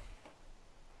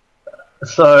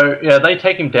 So, yeah, they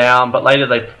take him down, but later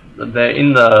they're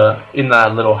in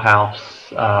that little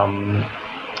house.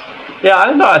 Yeah, I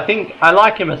don't know. I think I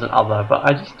like him as an other, but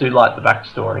I just do like the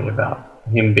backstory about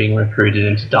him being recruited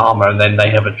into Dharma, and then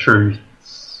they have a truce,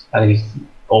 and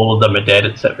all of them are dead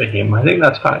except for him. I think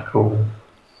that's kind of cool.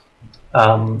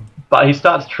 But he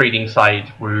starts treating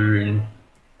Sayid's wound,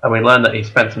 and we learn that he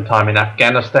spent some time in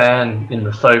Afghanistan in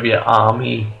the Soviet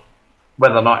army.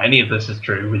 Whether or not any of this is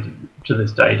true, to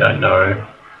this day, don't know.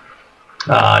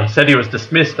 He said he was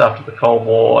dismissed after the Cold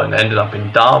War and ended up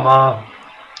in Dharma,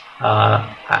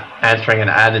 answering an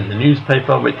ad in the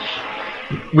newspaper, which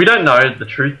we don't know the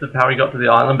truth of how he got to the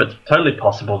island, but it's totally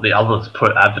possible the others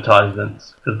put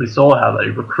advertisements, because we saw how they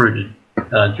recruited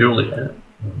Julia.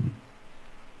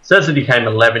 Says that he came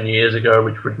 11 years ago,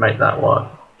 which would make that,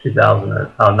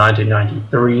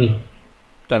 1993.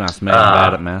 Don't ask me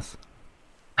about it, math.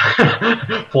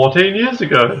 14 years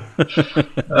ago. We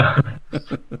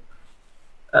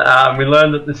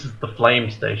learned that this is the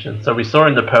flame station. So we saw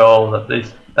in the Pearl that they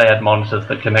had monitors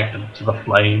that connected to the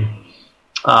flame,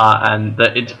 and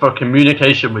that it's for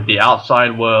communication with the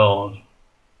outside world.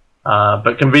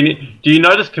 But do you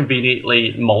notice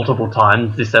conveniently multiple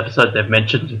times this episode they've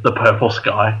mentioned the purple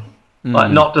sky?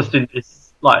 Like, not just in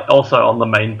this, like also on the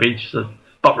main beach. So,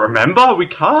 but remember, we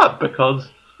can't because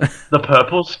the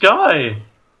purple sky.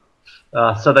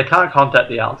 So they can't contact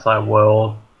the outside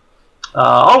world.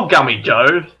 Gummy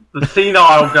Joe, the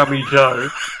senile Gummy Joe,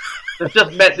 has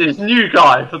just met this new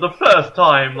guy for the first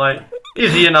time. Like,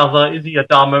 is he another? Is he a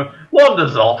Dharma?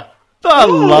 Wanders off. I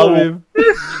love him.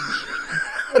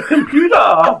 A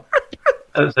computer.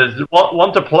 And it says,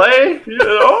 want to play?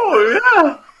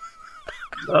 Yeah.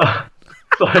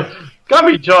 So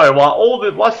Gummy Joe,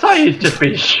 while Sayid's just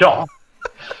been shot,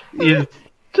 is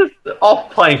just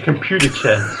off playing computer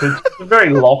chess. It's a very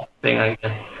Locke thing, I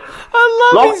guess.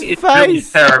 I love his face. Really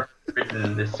terribly written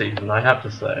in this season, I have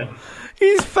to say.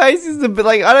 His face is a bit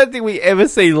like, I don't think we ever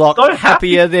see Locke so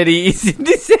happier than he is in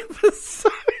this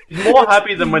episode. He's more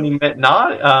happy than when he met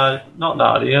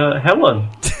Helen.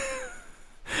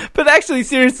 But actually,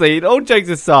 seriously, all jokes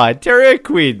aside, Terry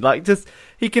O'Quinn,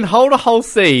 he can hold a whole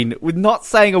scene with not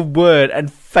saying a word and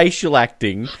facial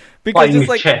acting. Because playing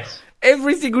his chess.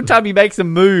 Every single time he makes a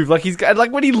move,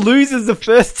 when he loses the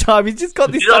first time, he's just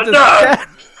got this such a sad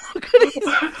look at his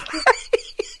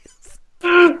face.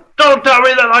 Don't tell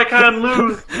me that I can't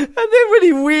lose. And then when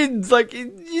he wins,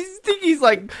 you think he's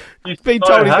been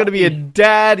told he's going to be a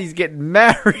dad, he's getting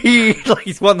married,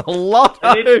 he's won the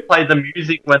lotto. They need to play the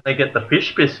music when they get the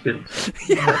fish biscuits.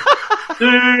 Yeah.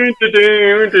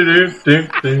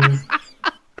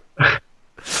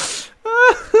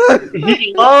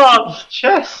 He loves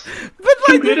chess. But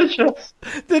computer chess.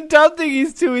 The dumb thing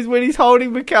is when he's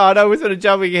holding Mikhail, I know we're sort of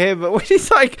jumping ahead, but when he's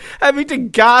having to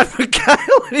guard Mikhail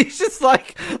and he's just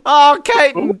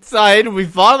Kate and Sayid will be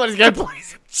fine, let's go play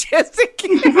some chess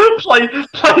again. play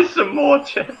some more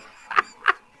chess.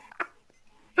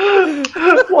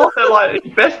 While they're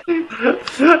investing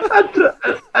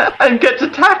and gets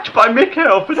attacked by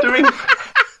Mikhail for doing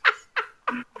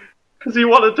because he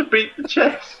wanted to beat the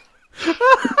chess.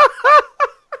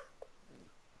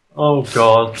 Oh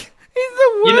God! He's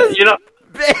the worst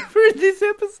ever in this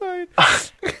episode.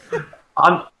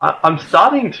 I'm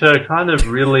starting to kind of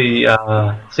really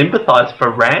sympathise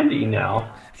for Randy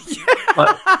now. Yeah.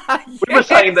 Like, we were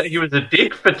saying that he was a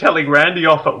dick for telling Randy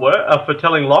off at work, for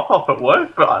telling Locke off at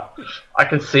work, but I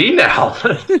can see now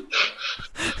that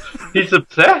he's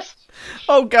obsessed.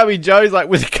 Oh, Gummy Joe's like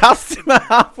with a customer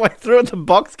halfway through at the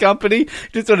box company,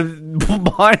 just sort of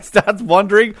mind starts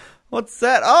wandering. What's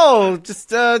that? Oh, just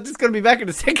gonna be back in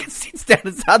a second. Sits down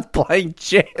and starts playing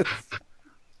chess.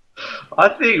 I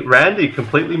think Randy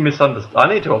completely misunderstood. I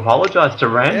need to apologise to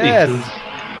Randy because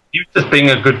he was just being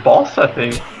a good boss, I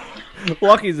think.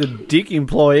 Locke is a dick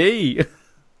employee.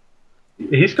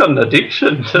 He's got an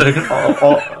addiction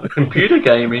to computer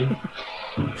gaming.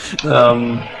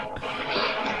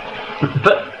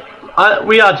 But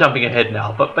we are jumping ahead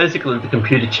now. But basically, the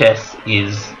computer chess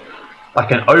is like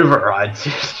an override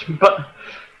system. But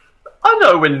I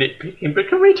know we're nitpicking, but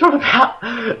can we talk about...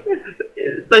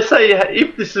 They say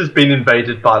if this has been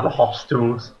invaded by the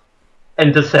hostiles,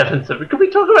 Enter 7-7, can we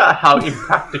talk about how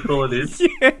impractical it is?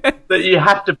 That you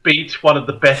have to beat one of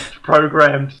the best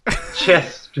programmed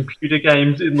chess computer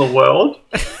games in the world?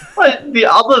 Like, the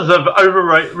others have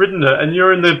overridden it, and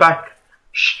you're in the back,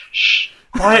 shh,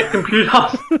 quiet computer,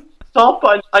 stop,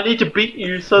 I need to beat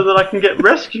you so that I can get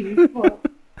rescued.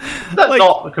 That's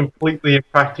not completely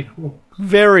impractical.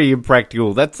 Very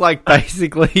impractical. That's like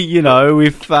basically, you know,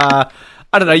 if, I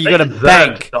don't know, you've got a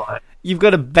bank. You've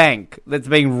got a bank that's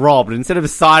being robbed. Instead of a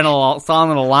silent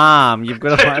alarm, you've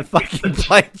got to like fucking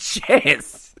play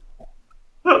chess.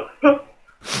 Give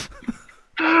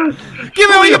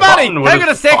me all your money! Hang on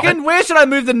a second. Where should I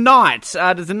move the knight?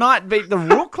 Does the knight beat the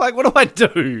rook? Like, what do I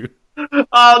do? Oh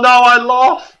no, I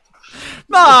lost.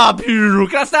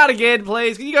 Can I start again,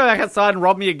 please? Can you go back outside and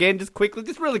rob me again, just quickly,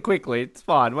 just really quickly? It's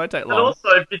fine. It won't take long. And also,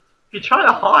 if you're trying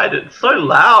to hide, it's so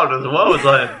loud as well. It's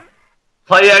like,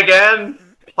 play again.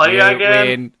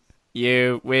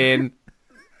 You win.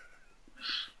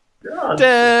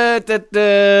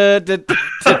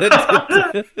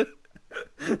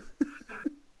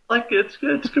 Like, it's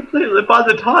completely... By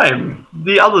the time,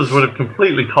 the others would have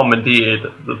completely commandeered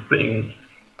the thing.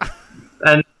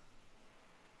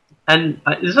 And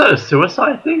is that a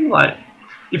suicide thing? Like,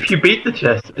 if you beat the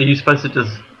chest, are you supposed to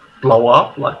just blow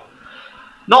up? Like,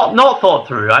 not thought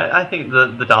through. I think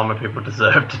the Dharma people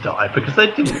deserve to die because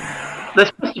they didn't... They're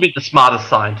supposed to be the smartest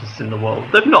scientists in the world.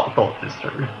 They've not thought this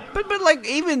through. But like,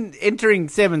 even entering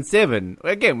 7-7,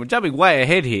 again, we're jumping way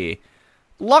ahead here.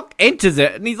 Locke enters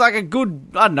it, and he's like a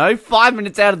good, I don't know, 5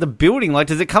 minutes out of the building. Like,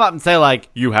 does it come up and say, like,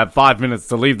 you have 5 minutes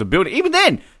to leave the building? Even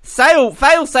then,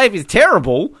 fail-safe is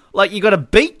terrible. Like, you got to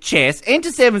beat chess, enter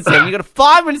 7-7, you got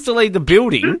 5 minutes to leave the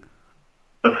building.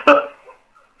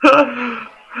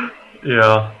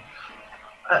 Yeah.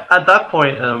 At that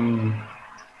point,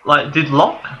 like, did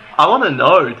Locke... I want to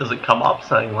know, does it come up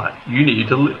saying, like, you need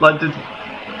to... Like,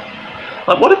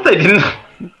 what if they didn't...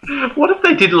 What if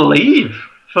they didn't leave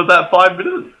for that 5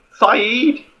 minutes?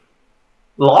 Sayid,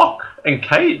 Locke, and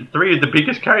Kate, three of the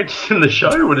biggest characters in the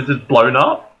show, would have just blown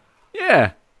up.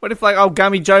 Yeah. What if, like, old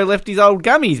Gummy Joe left his old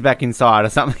gummies back inside or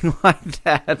something like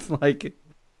that? Like...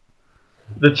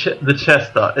 The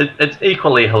Chester, it's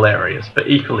equally hilarious, but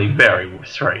equally very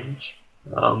strange.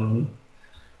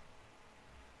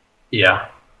 Yeah.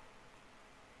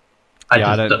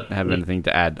 I don't have anything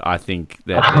to add. I think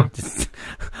that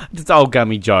just old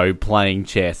Gummy Joe playing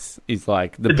chess is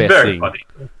like the best very thing. Funny.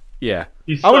 Yeah.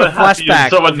 He's I want so a flashback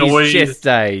so of his chess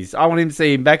days. I want him to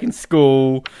see him back in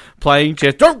school playing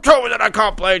chess. Don't tell me that I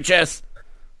can't play chess.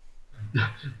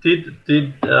 Did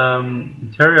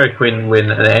Terry O'Quinn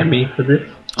win an Emmy for this?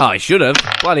 Oh, he should have.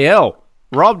 Bloody hell.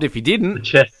 Robbed if he didn't. The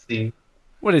chess thing.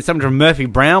 What, did someone from Murphy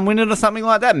Brown win it or something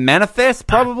like that? Manifest,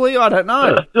 probably? I don't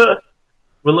know.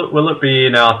 Will it be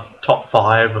in our top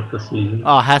 5 of the season?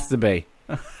 Oh, it has to be.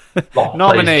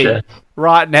 Nominee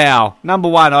right now. Number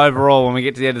 1 overall when we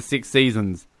get to the end of 6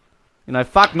 seasons. You know,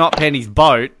 fuck Not Penny's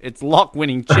boat. It's Locke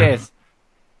winning chess.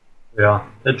 Yeah,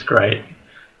 it's great.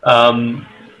 I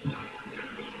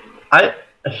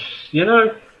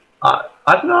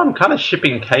don't know, I'm kind of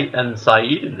shipping Kate and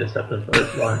Sayid in this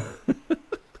episode. Like,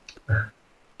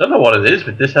 I don't know what it is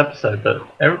with this episode, but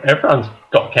everyone's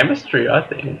got chemistry, I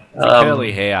think.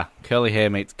 Curly hair. Curly hair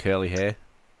meets curly hair.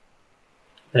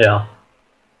 Yeah.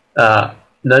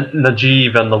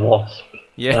 Najib and the Wasp.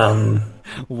 Yeah.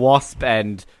 Wasp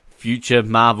and future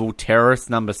Marvel terrorist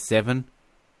number 7.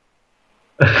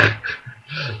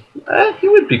 He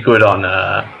would be good on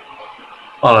a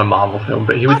Marvel film,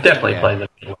 but he would definitely play the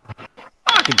villain.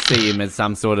 I could see him as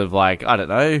some sort of, like, I don't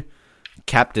know,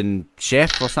 Captain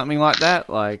Chef or something like that.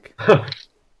 Like, yeah.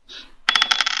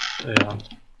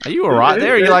 Are you alright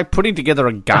there? Are you, like, putting together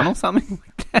a gun or something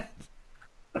like that?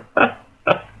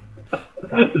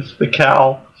 It's the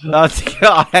cow.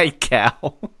 I hate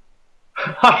cow.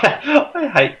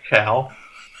 I hate Cal.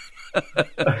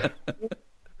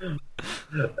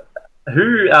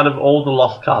 Who out of all the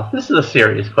lost cast? This is a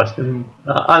serious question.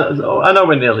 I know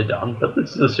we're nearly done, but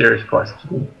this is a serious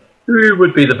question. Who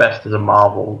would be the best as a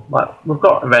Marvel? Like, we've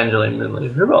got Evangeline Lilly.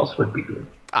 Who else would be good?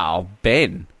 Oh,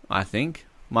 Ben, I think.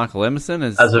 Michael Emerson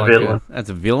as a villain. As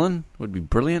a villain would be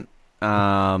brilliant.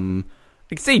 I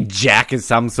could see Jack as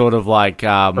some sort of like,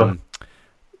 kind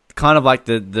of like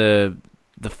the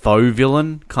faux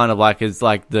villain, kind of like as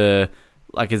the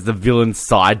villain's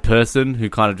side person who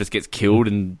kind of just gets killed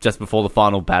and just before the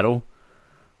final battle.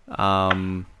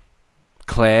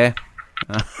 Claire.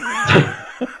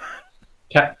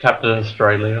 Captain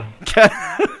Australia.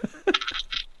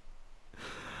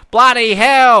 Bloody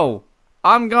hell!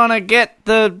 I'm gonna get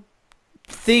the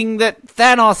thing that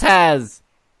Thanos has.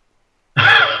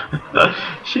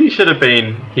 She should have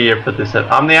been here for this.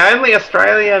 I'm the only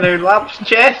Australian who loves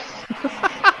chess.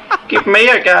 Give me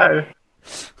a go.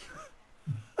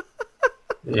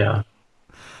 Yeah.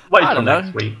 Wait till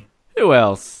next week. Who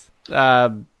else?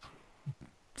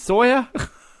 Sawyer?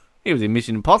 He was in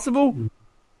Mission Impossible.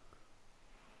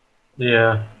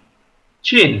 Yeah.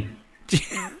 Chin.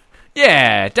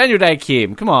 Yeah, Daniel Day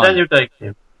Kim. Come on. Daniel Day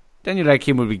Kim. Daniel Day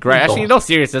Kim would be great. Actually, in all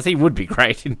seriousness, he would be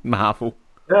great in Marvel.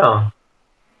 Yeah.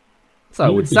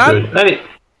 So would Sun.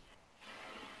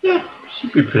 Yeah,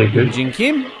 she'd be pretty good. Jin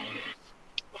Kim?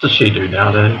 What does she do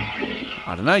nowadays?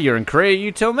 I don't know. You're in Korea.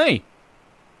 You tell me.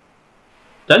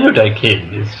 Daniel Day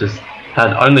Kim is just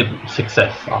had only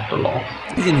success after loss.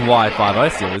 He's in Hawaii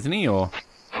 5 still, isn't he? Or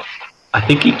I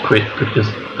think he quit because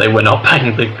they were not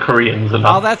paying the Koreans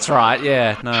enough. Oh, that's right.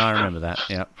 Yeah. No, I remember that.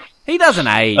 Yeah. He doesn't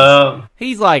age.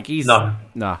 He's no.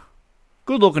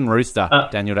 Good looking rooster,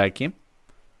 Daniel Day Kim.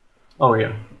 Oh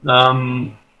yeah.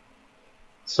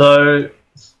 So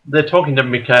they're talking to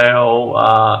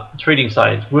Mikhail, treating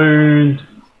Sayid's wound.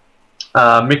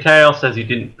 Mikhail says he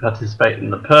didn't participate in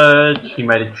the purge. He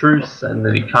made a truce and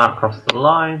that he can't cross the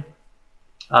line.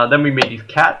 Then we meet his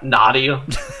cat, Nadia.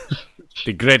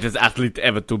 The greatest athlete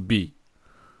ever to be.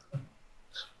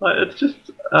 It's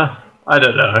just, I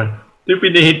don't know. Do we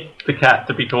need the cat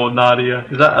to be called Nadia?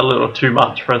 Is that a little too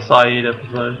much for a Sayid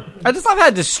episode? I just love how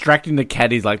distracting the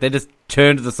cat is. Like, they just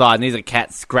turn to the side and there's a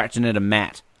cat scratching at a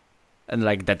mat. And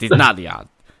like, that is Nadia.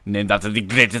 Named after the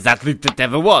greatest athlete that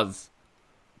ever was.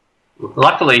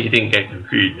 Luckily, he didn't get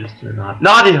confused.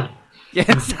 Nadia! Yeah,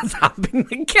 ends up in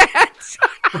the cat.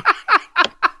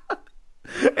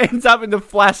 Ends up in the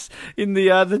flash in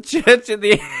the church at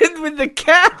the end with the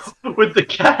cat. With the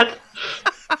cat.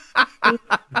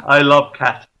 I love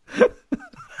cat.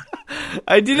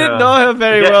 I didn't know her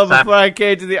very well before I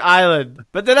came to the island,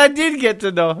 but then I did get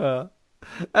to know her,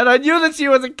 and I knew that she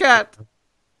was a cat.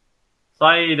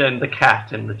 Sayid and the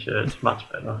cat in the church, much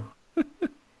better.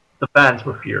 The fans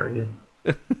were furious.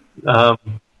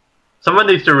 Someone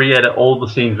needs to re-edit all the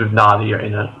scenes with Nadia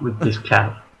in it with this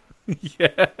cat.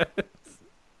 Yes.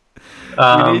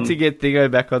 We need to get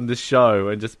Thingo back on the show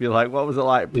and just be like, what was it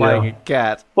like playing a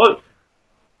cat? What?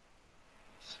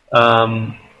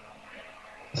 So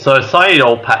Sayid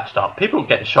all patched up. People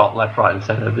get shot left, right, and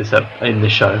centre in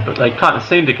this show, but they kind of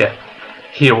seem to get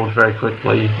healed very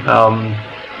quickly.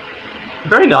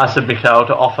 Very nice of Mikhail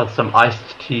to offer some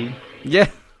iced tea. Yeah.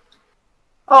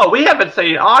 Oh, we haven't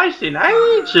seen ice in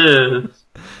ages.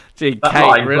 Gee, that Kate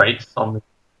line grates on me.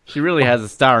 She really has a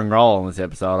starring role in this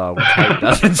episode, Kate,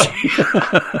 doesn't she?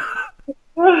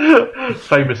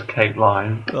 Famous Kate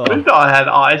line. Oh. We've not had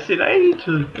ice in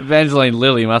ages. Evangeline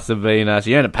Lilly must have been...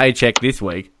 she earned a paycheck this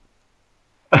week.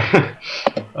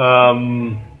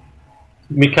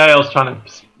 Mikhail's trying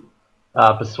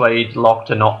to persuade Locke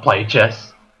to not play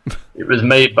chess. It was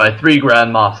made by 3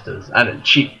 grandmasters, and it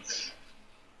cheats.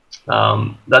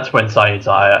 That's when Sayid's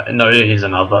no, he's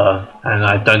another, and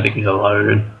I don't think he's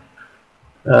alone.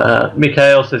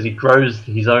 Mikhail says he grows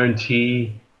his own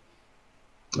tea.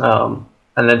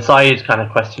 And then Sayid's kind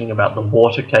of questioning about the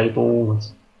water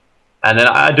cables. And then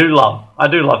I do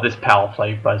love this power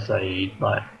play by Sayid.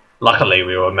 Like, luckily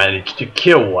we were managed to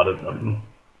kill one of them.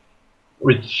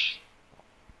 Which,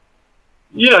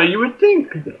 you would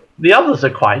think the others are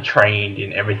quite trained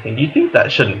in everything. You think that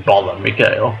shouldn't bother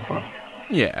Mikhail.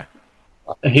 Yeah.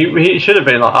 He should have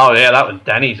been like, oh yeah, that was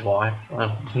Danny's wife.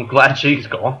 I'm glad she's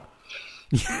gone.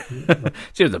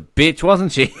 She was a bitch,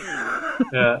 wasn't she?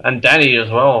 Yeah, and Danny as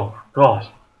well. God.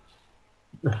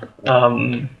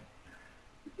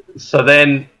 So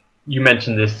then you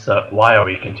mentioned this. Why are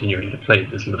we continuing to play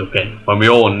this little game when we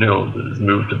all know that it's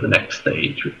moved to the next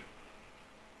stage?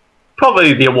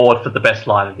 Probably the award for the best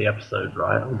line of the episode,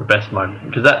 right? Or the best moment,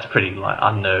 because that's pretty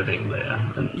unnerving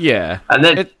there. Yeah. And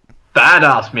then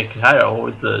badass Mikhail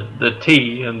with the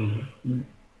tea and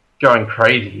going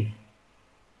crazy.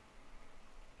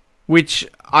 Which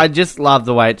I just love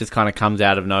the way it just kind of comes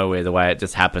out of nowhere, the way it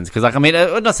just happens. Because, like, I mean,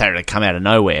 it would not necessarily come out of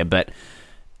nowhere, but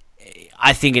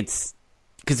I think it's...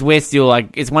 Because we're still,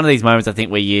 like... It's one of these moments, I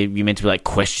think, where you're meant to be, like,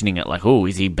 questioning it. Like, oh,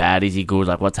 is he bad? Is he good?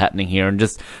 Like, what's happening here? And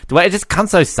just... The way it just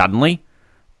comes so suddenly.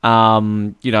 You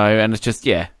know, and it's just,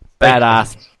 yeah,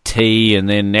 badass tea and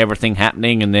then everything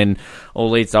happening and then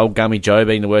all these old Gummy Joe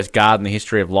being the worst guard in the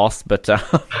history of Lost, but...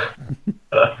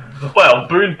 Well,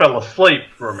 Boone fell asleep,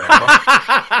 remember?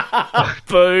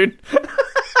 Boone.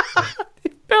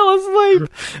 He fell asleep.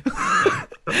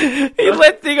 He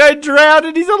let Thingo drown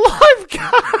and he's a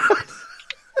lifeguard.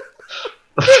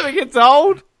 Never gets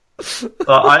old.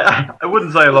 I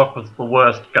wouldn't say Locke was the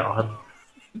worst guard.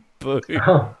 Boone.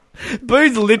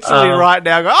 Boone's literally right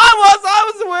now going,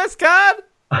 I was the worst guard.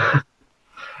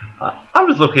 I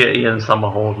was looking at Ian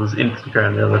Somerhalder's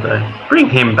Instagram the other day. Bring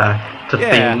him back to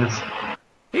things.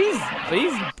 He's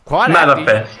quite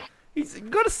manifest. He's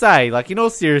got to say, like, in all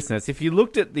seriousness, if you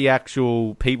looked at the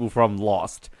actual people from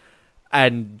Lost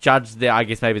and judged their, I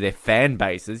guess maybe their fan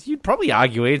bases, you'd probably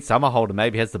argue Ian Somerhalder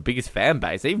maybe has the biggest fan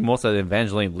base, even more so than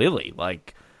Evangeline Lilly.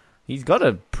 Like, he's got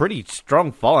a pretty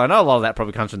strong following. I know a lot of that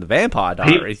probably comes from the Vampire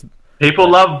Diaries.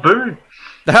 People love Boone.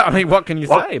 I mean, what can you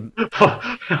say?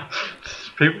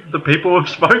 The people have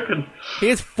spoken. He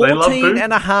has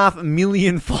 14.5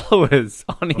 million followers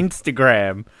on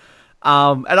Instagram.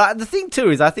 The thing,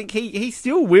 too, is I think he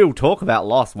still will talk about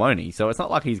Lost, won't he? So it's not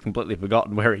like he's completely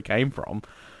forgotten where he came from.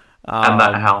 And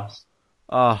that house.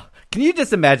 Can you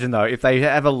just imagine, though, if they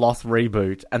have a Lost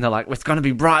reboot and they're like, it's going to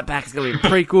be right back, it's going to be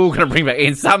a prequel, going to bring back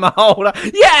Ian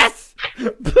Somerhalder. Yes!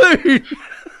 Boom!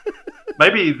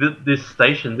 Maybe this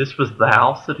station, this was the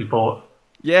house that he bought.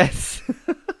 Yes.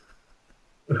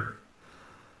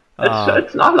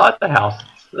 I like the house.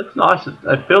 It's nice.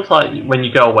 It feels like when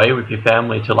you go away with your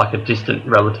family to like a distant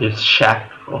relative's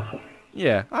shack.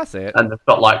 Yeah, I see it. And they've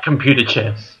got like computer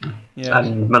chess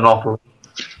and Monopoly.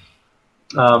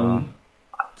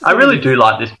 I really do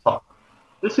like this plot.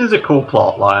 This is a cool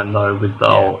plot line though, with the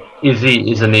whole is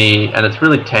he, isn't he, and it's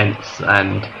really tense.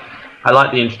 And I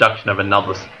like the introduction of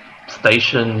another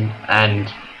station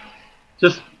and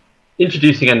just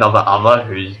introducing another other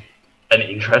who's an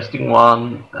interesting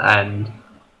one and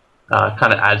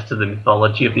kind of adds to the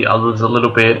mythology of the others a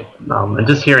little bit, and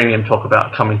just hearing him talk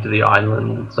about coming to the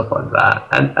island and stuff like that,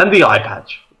 and the eye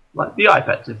patch. Like, the eye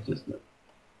patch is just...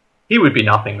 He would be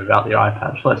nothing without the eye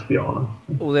patch, let's be honest.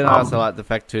 Well, then I also like the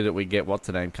fact, too, that we get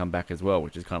What's-Her-Name come back as well,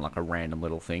 which is kind of like a random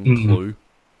little thing, Klugh.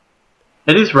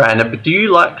 It is random, but do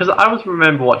you like... Because I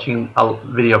remember watching a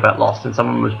video about Lost and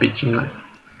someone was bitching like,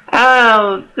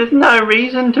 oh, there's no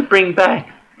reason to bring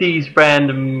back these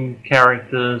random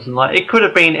characters, and like it could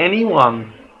have been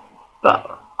anyone,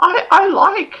 but I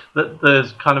like that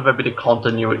there's kind of a bit of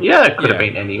continuity. Yeah, it could have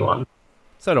been anyone.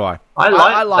 So do I.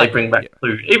 I like they bring back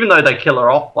Klugh, even though they kill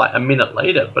her off like a minute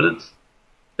later. But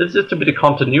there's just a bit of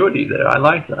continuity there. I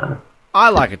like that. I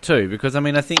like it too because I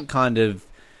mean I think kind of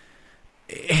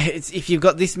if you've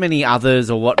got this many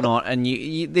others or whatnot, and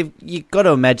you've got to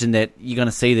imagine that you're going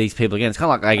to see these people again. It's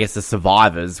kind of like, I guess, the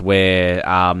Survivors, where,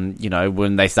 you know,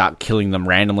 when they start killing them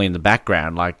randomly in the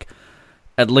background, like,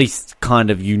 at least kind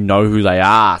of you know who they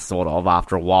are, sort of,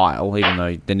 after a while, even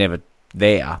though they're never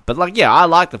there. But, like, yeah, I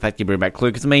like the fact you bring back Klugh,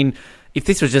 because, I mean, if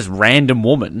this was just random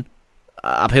woman,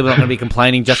 are people not going to be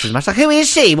complaining just as much? Like, who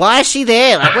is she? Why is she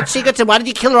there? Like, what's she got to... Why did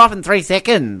you kill her off in 3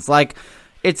 seconds? Like,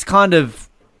 it's kind of...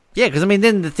 Yeah, because, I mean,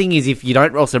 then the thing is, if you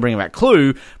don't also bring back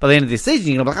Klugh, by the end of this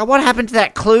season, you're going to be like, oh, what happened to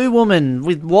that Klugh woman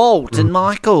with Walt and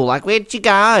Michael? Like, where'd she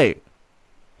go?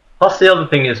 Plus, the other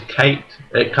thing is Kate.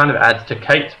 It kind of adds to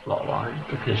Kate's plotline,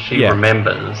 because she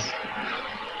remembers.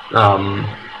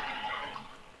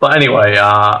 But anyway,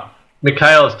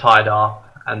 Mikhail's tied up,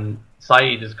 and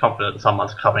Sayid is confident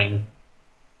someone's coming,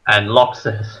 and Locke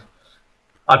says,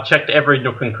 I've checked every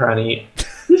nook and cranny.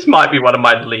 This might be one of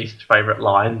my least favourite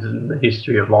lines in the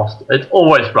history of Lost. It's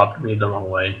always rubbed me the wrong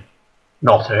way.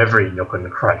 Not every nook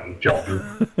and cranny,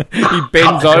 John. He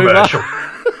bends over.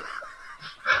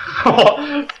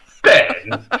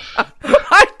 Ben!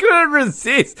 I couldn't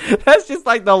resist. That's just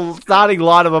like the starting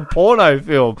line of a porno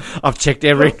film. I've checked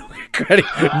every nook and cranny.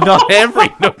 Not every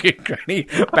nook and cranny.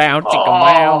 Bow, chicka,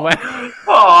 wow, wow.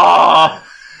 Oh.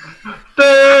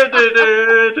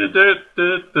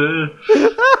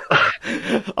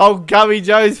 Old Gummy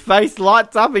Joe's face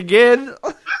lights up again.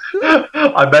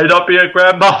 I may not be a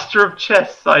grandmaster of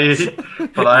chess, Sayid,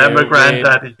 but I am a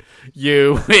granddaddy.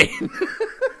 You win.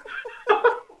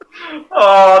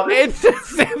 Oh, it's a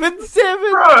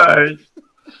 7-7. Right.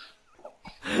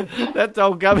 That's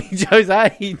old Gummy Joe's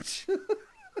age.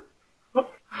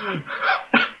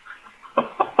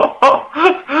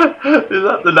 Is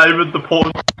that the name of the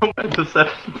porn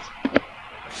interceptions?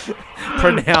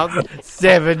 Pronounced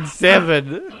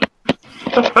 7-7.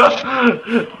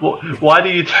 Why do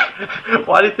you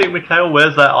think Mikhail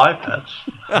wears that eye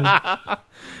patch?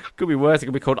 Could be worse. It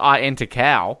could be called I Enter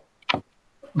Cow.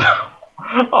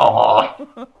 Oh,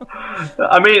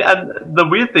 I mean, and the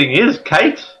weird thing is,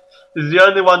 Kate is the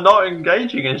only one not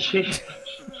engaging, and she's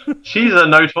a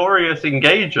notorious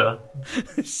engager.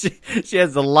 she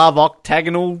has the love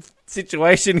octagonal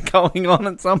situation going on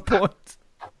at some point.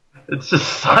 It's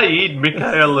just Sayid,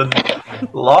 Mikhail, and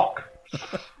Locke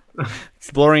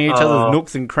exploring each other's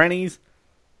nooks and crannies.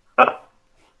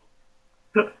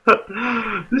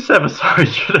 This episode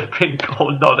should have been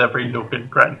called "Not Every Nook and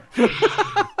Cranny."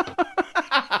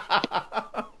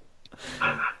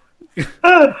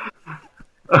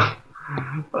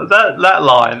 that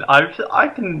line, I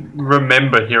can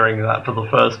remember hearing that for the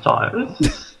first time. It's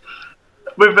just,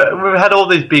 we've had all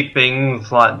these big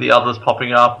things like the others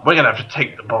popping up. We're gonna have to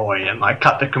take the boy and like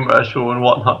cut the commercial and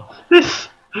whatnot. This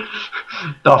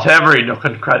not every nook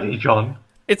and cranny, John.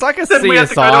 It's like a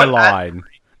CSI line.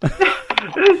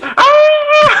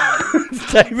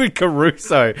 It's David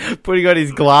Caruso putting on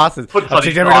his glasses. I'll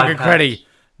take every nook and cranny.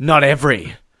 Not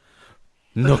every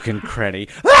nook and cranny.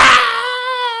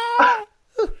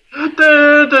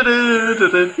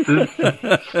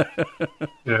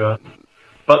 Yeah.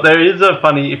 But there is a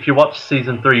funny, if you watch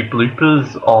season 3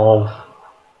 bloopers of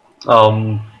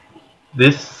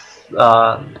this,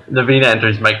 Naveen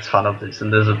Andrews makes fun of this,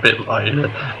 and there's a bit like,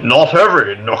 not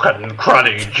every nook and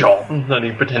cranny, John, and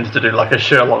he pretends to do like a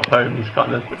Sherlock Holmes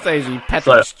kind of. What say, is he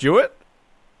Patrick Stewart?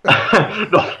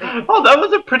 Oh, that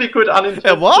was a pretty good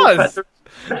unintentional. It was.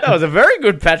 That was a very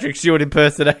good Patrick Stewart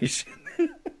impersonation.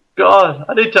 God,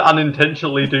 I need to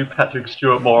unintentionally do Patrick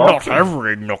Stewart more Not often.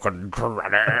 every nook and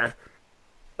cranny.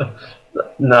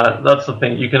 No, that's the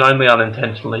thing. You can only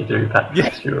unintentionally do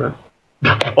Patrick Stewart.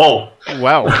 Oh.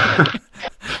 Wow.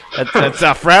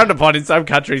 That's frowned upon in some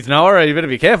countries, Noah. You better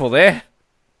be careful there.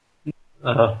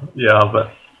 Yeah,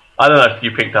 but I don't know if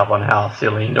you picked up on how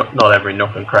silly not every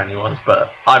nook and cranny was,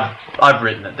 but I've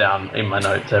written it down in my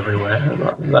notes everywhere.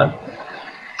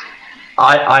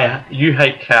 You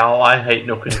hate cow, I hate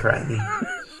nook and cranny.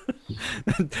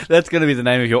 That's going to be the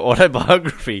name of your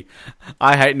autobiography.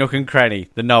 I hate nook and cranny,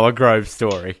 the Noah Grove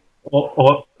story.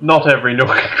 Or not every nook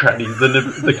and cranny,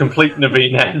 the complete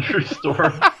Naveen Andrews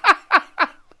story.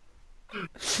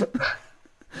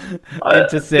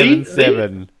 Into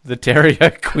 7-7, the Terry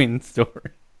O'Quinn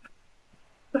story.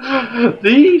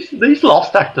 These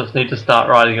lost actors need to start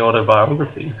writing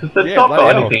autobiographies because they've not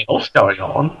got anything else going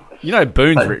on. You know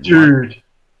Boone's written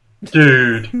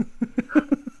Dude.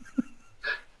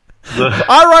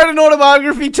 I wrote an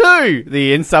autobiography too! The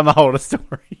Ian Somerhalder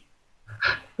story.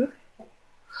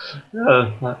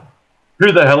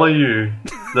 Who the hell are you?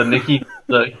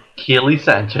 The Keely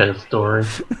Sanchez story.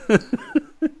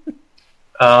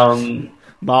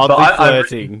 Mildly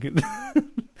flirting.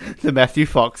 The Matthew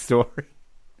Fox story.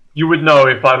 You would know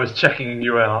if I was checking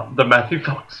you out. The Matthew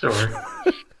Fox story.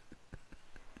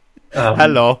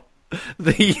 Hello.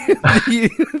 The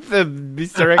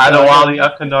Mr. Adewale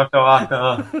Akanaka.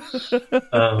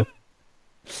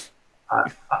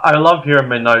 I love hearing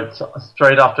my notes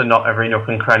straight after Not Every Nook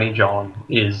and Cranny John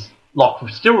is Locke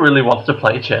still really wants to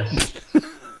play chess.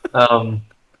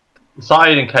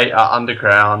 Sayid and Kate are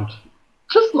underground.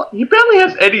 Just he barely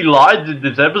has any lines in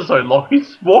this episode. Locke,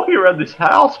 he's walking around this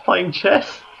house playing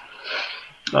chess.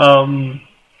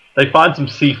 They find some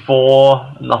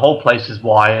C4 and the whole place is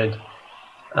wired.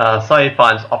 Sayid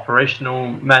finds operational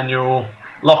manual.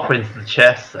 Locke wins the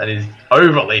chess and is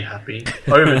overly happy,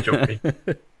 overjoyed.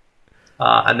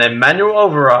 And then manual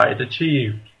override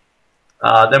achieved.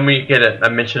 Then we get a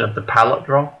mention of the pallet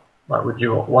drop. Like, would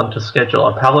you want to schedule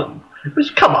a pallet?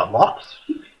 Which, come on, Locke.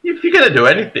 If you're going to do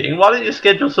anything, why don't you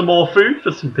schedule some more food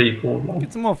for some people?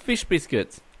 Get some more fish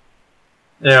biscuits.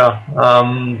 Yeah.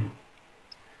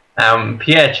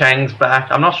 Pierre Chang's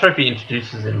back. I'm not sure if he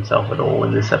introduces himself at all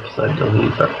in this episode, does he?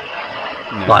 But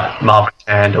no. Like Mark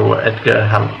Candle, Edgar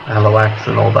Halowax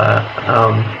and all that.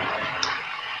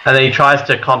 And then he tries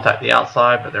to contact the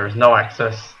outside, but there is no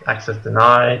access. Access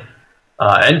denied.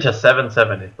 Enter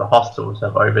 7-7 if the hostiles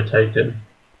have overtaken.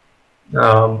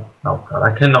 Oh god,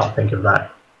 I cannot think of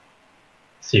that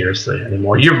seriously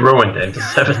anymore. You've ruined Enter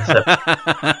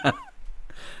 7-7.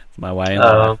 It's my way in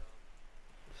life.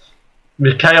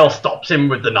 Mikhail stops him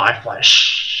with the knife, like,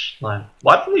 shh. Like,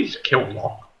 why didn't he just kill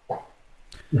Locke?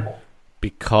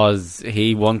 Because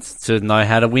he wants to know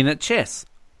how to win at chess.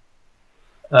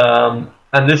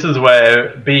 And this is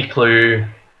where B. Klugh,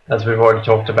 as we've already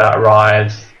talked about,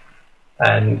 arrives,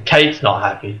 and Kate's not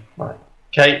happy. Like,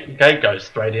 Kate goes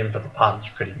straight in for the punch,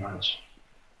 pretty much.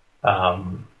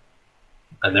 And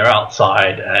they're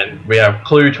outside, and we have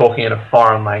Klugh talking in a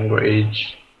foreign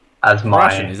language as my...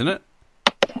 Russian, isn't it?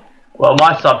 Well,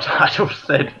 my subtitle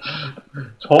said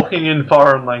talking in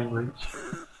foreign language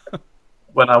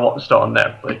when I watched it on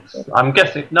Netflix. I'm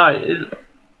guessing... No,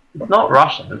 it's not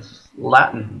Russian, it's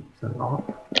Latin.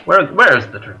 Where is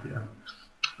the trivia?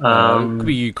 It could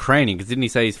be Ukrainian, because didn't he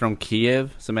say he's from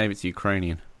Kiev? So maybe it's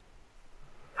Ukrainian.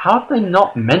 How have they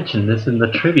not mentioned this in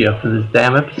the trivia for this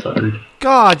damn episode?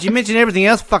 God, you mentioned everything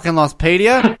else, fucking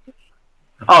Lostpedia.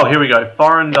 Oh, here we go.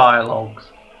 Foreign dialogues.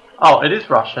 Oh, it is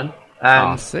Russian.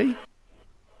 And see?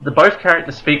 both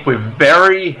characters speak with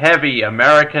very heavy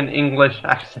American English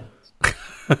accents.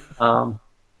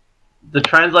 The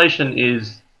translation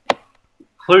is...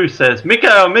 Klugh says,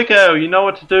 Mikhail, you know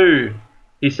what to do.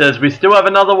 He says, we still have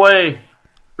another way.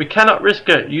 We cannot risk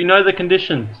it. You know the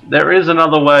conditions. There is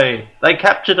another way. They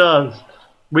captured us.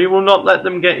 We will not let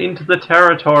them get into the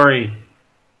territory.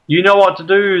 You know what to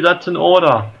do. That's an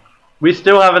order. We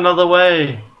still have another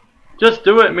way. Just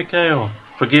do it, Mikhail.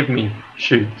 Forgive me.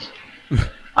 Shoots.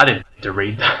 I didn't need to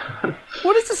read that.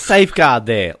 What is the safeguard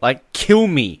there? Like, kill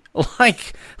me.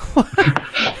 Like,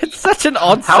 it's such an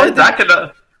odd How is that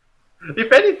gonna...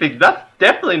 If anything, that's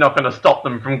definitely not going to stop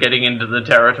them from getting into the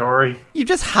territory. You've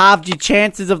just halved your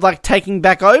chances of, like, taking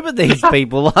back over these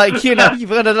people. Like, you know,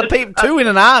 you've got two in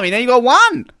an army, now you've got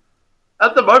one.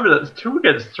 At the moment, it's 2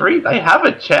 against 3. They have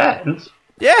a chance.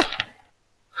 Yeah.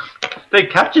 They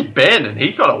captured Ben and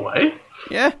he got away.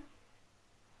 Yeah.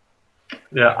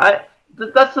 Yeah,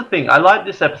 that's the thing. I like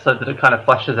this episode that it kind of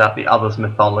fleshes out the Others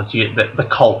mythology, the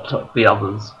cult of the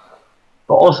Others.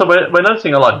 But also, we're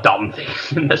noticing a lot of dumb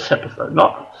things in this episode.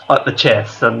 Not like the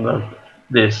chess and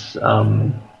this.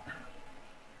 And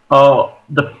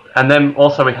then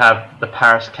also we have the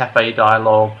Paris Cafe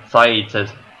dialogue. Sayid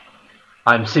says,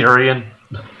 I'm Syrian.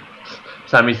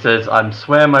 Sammy says, I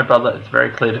swear, my brother, it's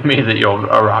very clear to me that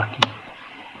you're Iraqi.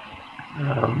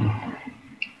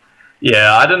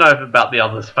 Yeah, I don't know if about the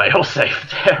Others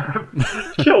fail-safe there.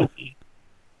 Kill me.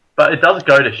 But it does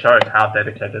go to show how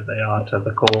dedicated they are to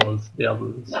the cause, the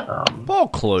Others. Poor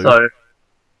Klugh. So,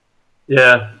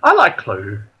 yeah, I like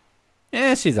Klugh.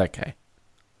 Yeah, she's okay.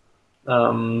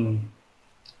 Do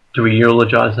we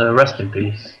eulogise her? Rest in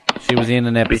peace. She was in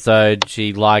an episode,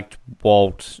 she liked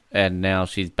Walt, and now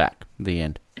she's back. The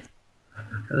end. I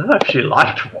don't know if she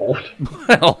liked Walt.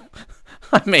 Well,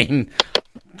 I mean,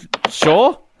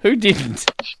 sure. Who didn't?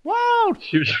 Wow.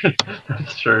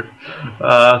 That's true.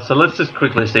 So let's just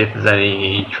quickly see if there's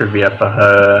any trivia for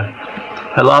her.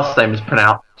 Her last name is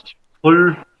pronounced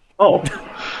Klugh. Oh.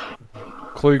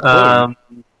 Klugh.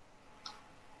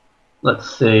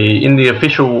 Let's see. In the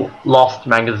official Lost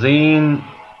magazine,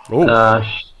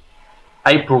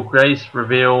 April Grace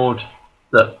revealed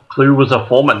that Klugh was a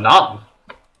former nun.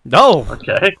 No.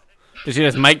 Okay. Did she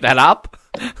just make that up?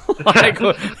 Like,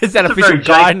 is that official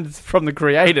guidance from the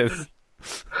creators?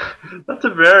 That's a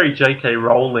very J.K.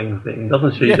 Rowling thing,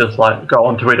 doesn't she? Yeah. Just like go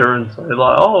on Twitter and say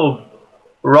like, "Oh,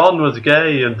 Ron was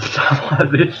gay" and stuff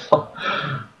like this.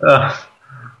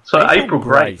 So April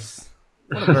Grace.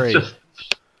 It's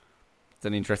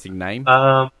an interesting name.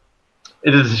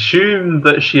 It is assumed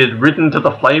that she had ridden to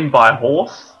the flame by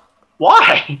horse.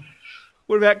 Why?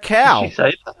 What about cow? Did she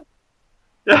say that?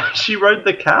 Yeah, she rode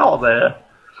the cow there.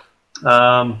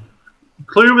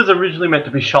 Klugh was originally meant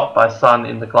to be shot by Sun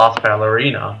in the glass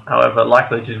ballerina. However,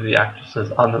 likely due to the actress's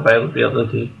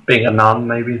unavailability, being a nun,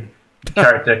 maybe the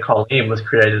character Colleen was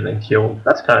created and killed.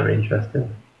 That's kind of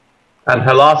interesting. And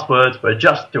her last words were,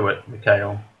 "Just do it,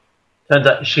 Mikhail." Turns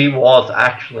out she was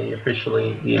actually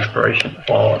officially the inspiration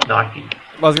for Nike.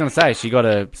 I was going to say, she got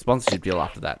a sponsorship deal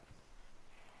after that.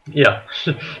 Yeah,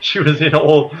 she was in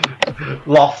all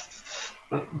Lost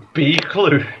B.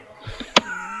 Klugh.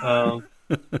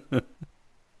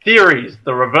 Theories.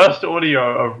 The reversed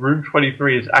audio of Room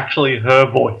 23 is actually her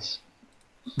voice.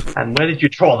 And where did you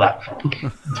draw that from?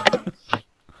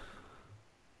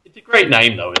 It's a great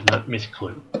name, though, isn't it? Miss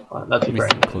Klugh. That's a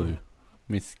great name.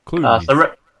 Miss Klugh.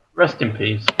 So rest in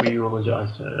peace. We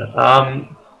eulogise her.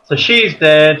 So she's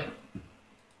dead.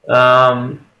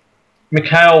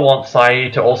 Mikhail wants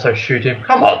Sayid to also shoot him.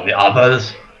 Come on, the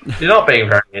Others. You're not being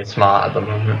very smart at the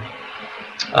moment.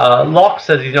 Locke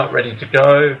says he's not ready to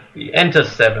go. He enters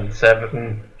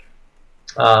 7-7.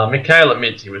 Mikhail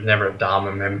admits he was never a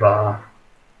Dharma member.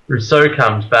 Rousseau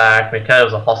comes back.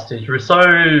 Mikhail's a hostage.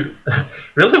 Rousseau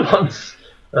really wants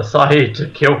Sayid to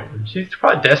kill him. She's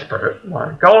quite desperate.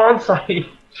 Like, go on, Sayid.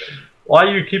 Why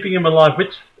are you keeping him alive?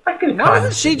 Which I can Why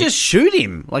doesn't she just shoot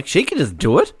him? Like, she could just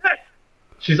do it.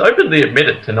 She's openly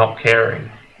admitted to not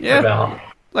caring about...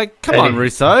 Like, come on,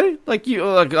 Russo. Like, you,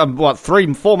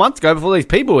 3-4 months ago, before these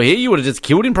people were here, you would have just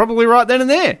killed him probably right then and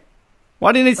there.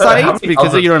 Why didn't he say it?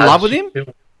 Because you're in love with him?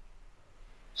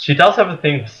 She does have a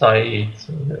thing for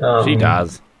Sayid. She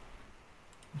does.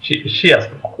 She has...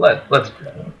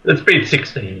 It's been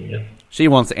 16 years. She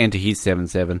wants to enter his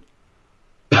 7-7.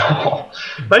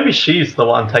 Maybe she's the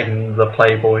one taking the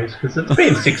Playboys, because it's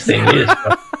been 16 years.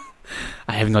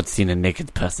 I have not seen a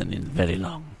naked person in very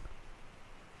long.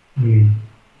 I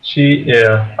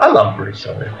love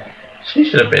Russo. She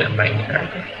should have been a main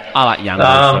character. I like young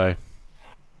Russo.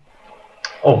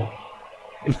 Oh.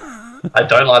 I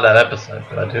don't like that episode,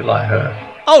 but I do like her.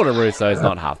 Older Russo's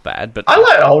not half bad, but... I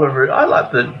like I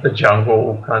like the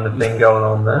jungle kind of thing going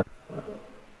on there.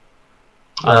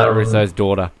 I like Russo's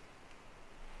daughter.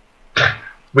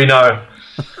 We know.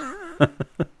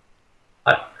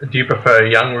 Do you prefer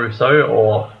young Russo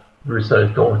or Russo's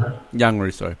daughter? Young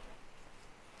Russo.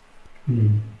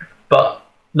 But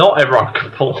not everyone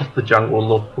can pull off the jungle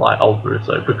look like old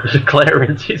Russo because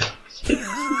Clarence is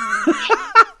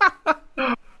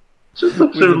just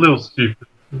looks a little stupid.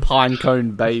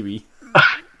 Pinecone baby.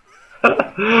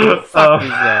 What the fuck is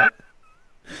that?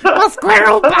 My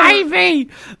squirrel baby!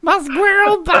 My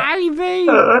squirrel baby!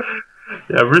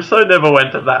 Yeah, Russo never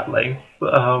went to that length.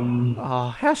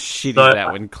 How shitty is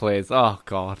that when Claire's... Oh,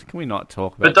 God. Can we not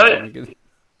talk about that?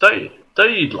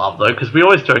 Don't you love, though? Because we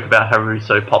always joke about how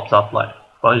Russo pops up like,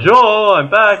 bonjour, I'm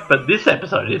back. But this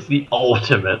episode is the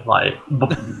ultimate, like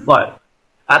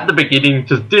at the beginning,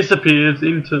 just disappears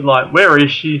into, like, where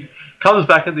is she? Comes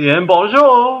back at the end,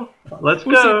 bonjour, let's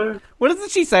go. What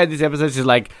doesn't she say in this episode? She's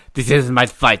like, this isn't my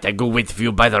fight, I go wait for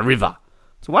you by the river.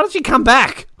 So why does she come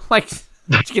back? Like,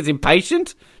 she gets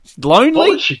impatient? She's lonely?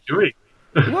 What was she doing?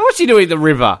 What was she doing at the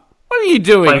river? What are you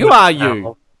doing? Who are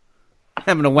you?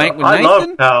 Having a wank with Nathan? I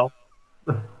love Cal.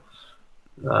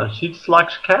 She just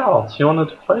likes cows. She wanted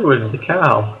to play with the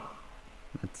cow.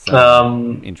 That's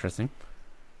interesting.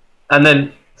 And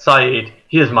then Sayid,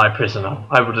 here's my prisoner.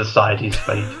 I will decide his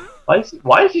fate.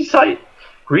 Why is he Sayid?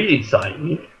 Greedy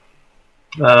Sayid.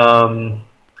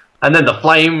 And then the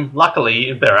flame,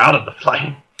 luckily, they're out of the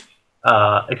flame,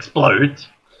 explodes.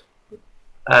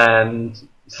 And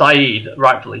Sayid,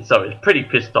 rightfully so, is pretty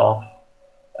pissed off.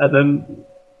 And then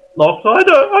Locke, I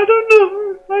don't know.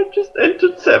 I just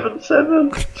entered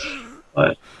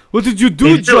 7-7. What did you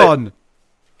do, John?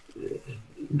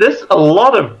 There's a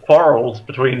lot of quarrels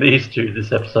between these two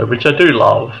this episode, which I do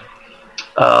love.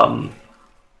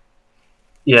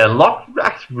 Locke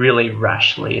acts really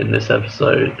rashly in this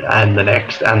episode, and the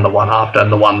next, and the one after, and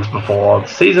the ones before.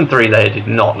 Season 3, they did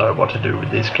not know what to do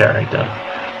with this character.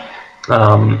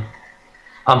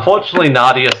 Unfortunately,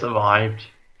 Nadia survived.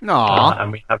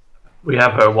 And we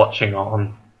have her watching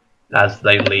on as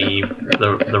they leave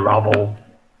the rubble.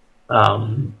 I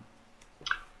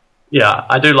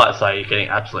do like Sayid getting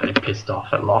absolutely pissed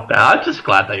off at Locke. I'm just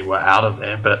glad they were out of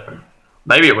there, but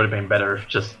maybe it would have been better if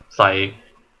just Sayid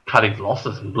cut his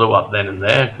losses and blew up then and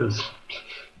there, because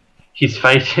his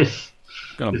fate is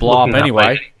going to blow up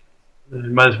anyway. You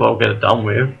might as well get it done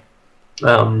with.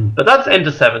 But that's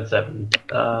Enter 7-7.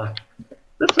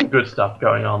 There's some good stuff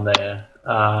going on there.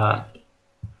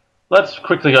 Let's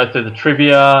quickly go through the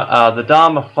trivia. The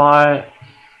Dharma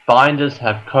binders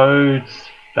have codes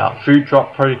about food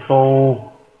drop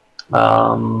protocol.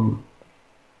 The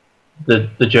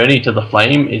journey to the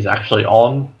flame is actually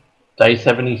on day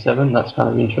 77. That's kind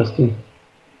of interesting.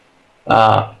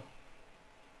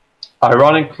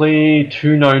 Ironically,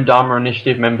 2 known Dharma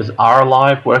Initiative members are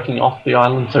alive, working off the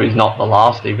island, so he's not the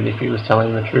last, even if he was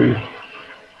telling the truth.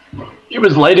 It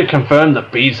was later confirmed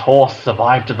that B's horse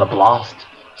survived to the blast.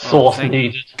 Source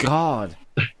needed. God.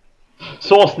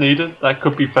 Source needed. That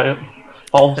could be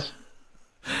false.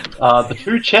 The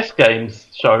 2 chess games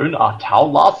shown are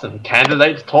Tal Larsen,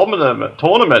 Candidates Tournament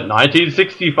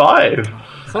 1965,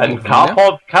 and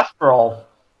Karpov Kasparov,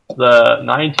 the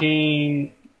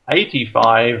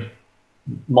 1985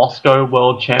 Moscow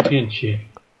World Championship.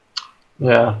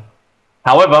 Yeah.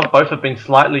 However, both have been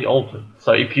slightly altered,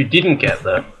 so if you didn't get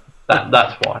them,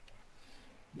 that's why.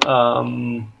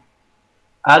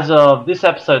 As of this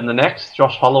episode and the next,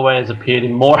 Josh Holloway has appeared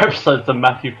in more episodes than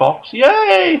Matthew Fox.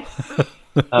 Yay!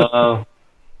 No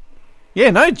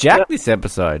Jack this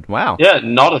episode. Wow. Yeah,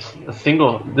 not a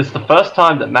single. This is the first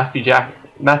time that Matthew Jack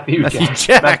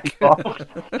Fox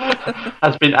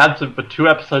has been absent for 2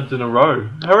 episodes in a row.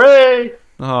 Hooray!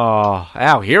 Oh,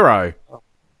 our hero.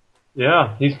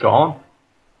 Yeah, he's gone.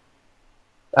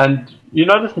 And you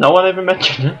notice no one ever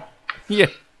mentioned it? Yeah.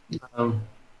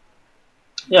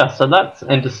 Yeah, so that's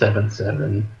Enter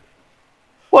 7-7.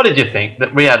 What did you think?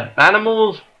 That we had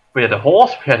animals, we had a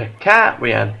horse, we had a cat,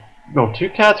 we had two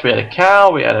cats, we had a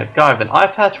cow, we had a guy with an eye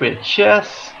patch, we had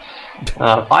chess,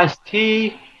 iced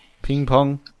tea, Ping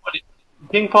pong.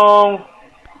 ping pong,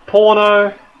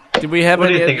 porno. Did we have What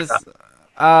do any you of think this? about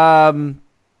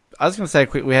I was going to say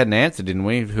quick. We had an answer, didn't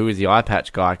we? Who is the eye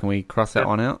patch guy? Can we cross that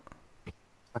one out?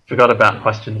 I forgot about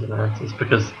questions and answers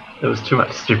because there was too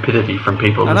much stupidity from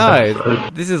people. I know.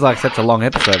 This is like such a long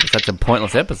episode, such a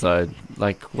pointless episode.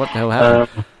 Like, what the hell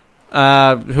happened?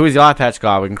 Who is the eye patch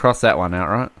guy? We can cross that one out,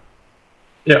 right?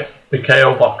 Yeah,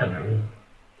 Mikhail Bakunin.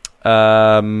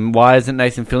 Why isn't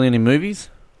Nathan Fillion in movies?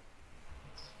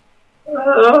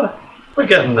 We're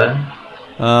getting there.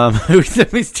 Who's the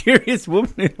mysterious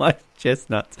woman who likes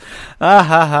chestnuts? Ha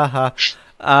ha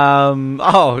ha.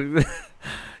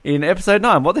 In episode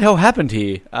 9, what the hell happened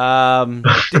here?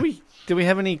 Do we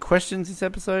have any questions this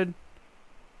episode?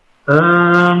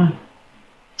 No,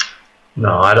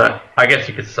 I don't. I guess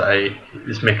you could say,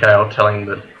 is Mikhail telling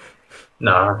that?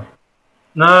 No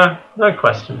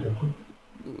question.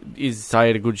 Is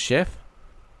Sayid a good chef?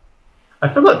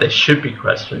 I feel like there should be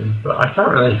questions, but I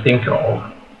can't really think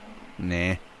of.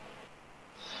 Nah.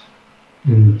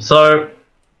 So,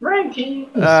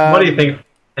 rankings. What do you think?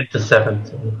 Into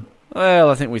 7. Well,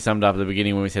 I think we summed up at the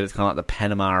beginning when we said it's kind of like the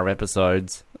Panama of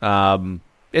episodes.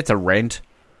 It's a rent.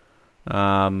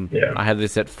 Yeah. I had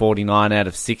this at 49 out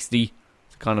of 60.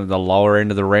 It's kind of the lower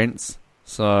end of the rents.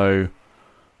 So,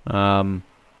 I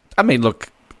mean,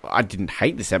 look, I didn't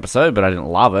hate this episode, but I didn't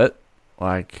love it.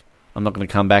 Like, I'm not going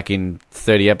to come back in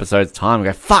 30 episodes' time and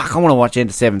go, fuck, I want to watch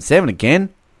Enter 7-7 again.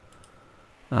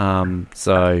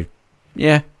 So,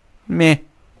 yeah, meh.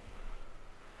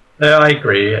 Yeah, I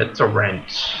agree. It's a rent.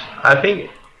 I think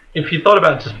if you thought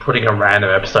about just putting a random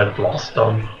episode of Lost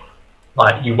on,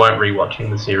 like, you weren't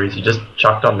rewatching the series, you just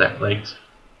chucked on Netflix,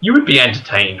 you would be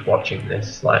entertained watching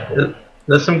this. Like,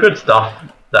 there's some good stuff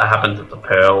that happens at the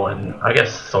Pearl, and I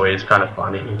guess Sawyer's kind of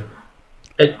funny.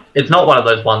 It's not one of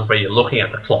those ones where you're looking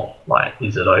at the clock, like,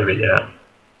 is it over yet?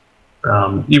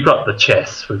 You've got the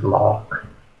chess with Locke.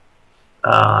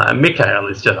 And Mikhail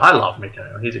is just... I love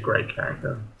Mikhail. He's a great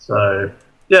character. So,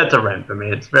 yeah, it's a rent for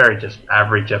me. It's very just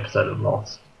average episode of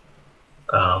Lost.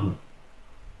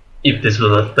 If this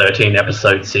was a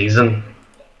 13-episode season,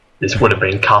 this would have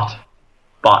been cut.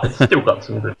 But it's still got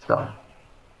some good stuff.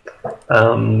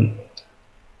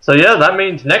 So, yeah, that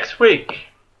means next week...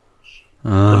 The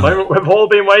moment we've all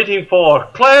been waiting for.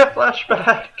 Claire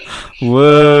flashback.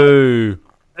 Whoa.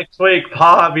 Next week,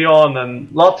 Par Beyond,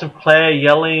 and lots of Claire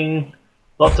yelling,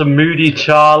 lots of moody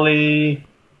Charlie.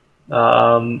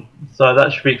 So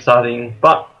that should be exciting.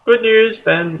 But good news,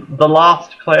 Ben, the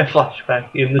last Claire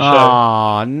flashback in the show.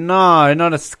 Oh, no,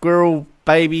 not a squirrel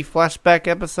baby flashback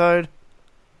episode.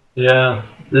 Yeah,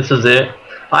 this is it.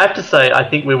 I have to say, I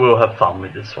think we will have fun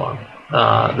with this one.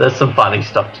 There's some funny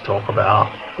stuff to talk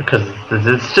about because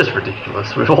it's just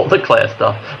ridiculous with all the Claire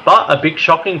stuff. But a big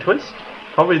shocking twist.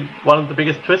 Probably one of the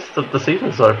biggest twists of the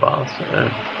season so far. So.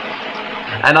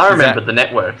 And I remember the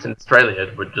networks in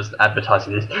Australia were just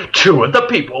advertising this. 2 of the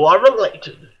people are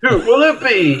related. Who will it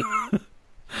be?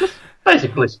 Just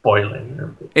basically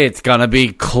spoiling. It's gonna be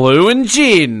Klugh and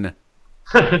Jin.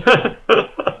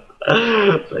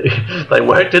 They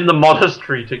worked in the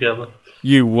monastery together.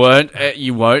 You won't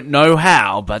know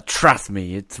how, but trust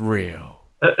me, it's real.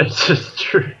 It's just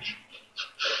true.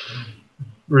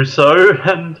 Rousseau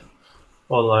and...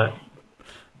 Or like...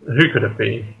 Who could it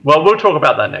be? Well, we'll talk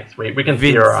about that next week. We can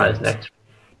theorize next week.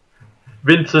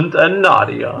 Vincent and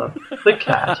Nadia, the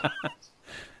cat.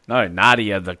 No,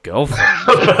 Nadia, the girlfriend.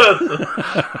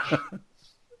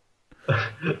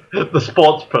 The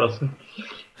sports person.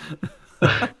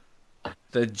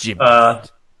 The gym.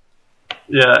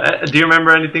 Yeah, do you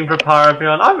remember anything for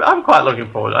Parabion? I'm quite looking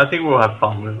forward. I think we'll have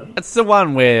fun with it. It's the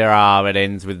one where it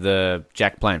ends with the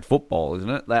Jack playing football, isn't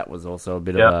it? That was also a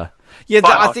bit of a... Yeah,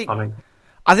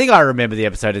 I think I remember the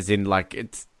episode as in, like,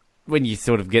 it's when you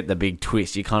sort of get the big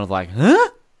twist, you're kind of like, huh?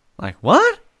 Like,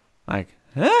 what? Like,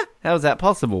 huh? How is that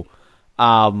possible?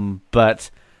 But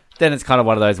then it's kind of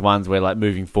one of those ones where, like,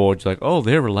 moving forward, you're like, oh,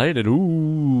 they're related.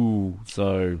 Ooh.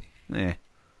 So, eh.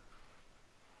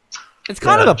 It's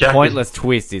kind of a pointless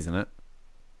twist, isn't it?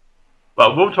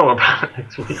 Well, we'll talk about it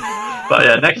next week. But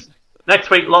yeah,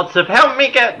 next week, lots of help me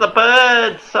get the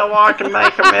birds so I can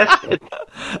make a mess.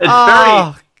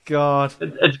 It's God.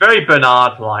 It's very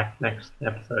Bernard-like next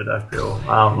episode, I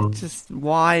feel. Just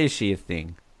why is she a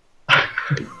thing?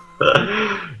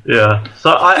 Yeah.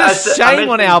 So shame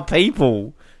on our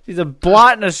people. She's a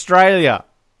blight in Australia.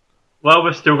 Well,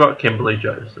 we've still got Kimberly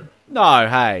Joseph. No,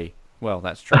 hey. Well,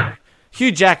 that's true.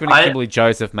 Hugh Jackman and Kimberly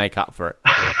Joseph make up for it.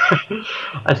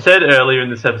 I said earlier in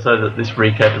this episode that this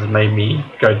recap has made me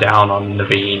go down on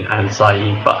Naveen and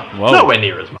Sayid, but nowhere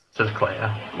near as much as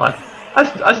Claire. Like,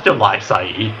 I still like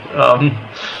Sayid.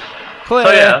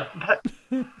 Claire.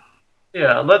 So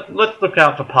yeah, let's look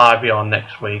out for Pi Beyond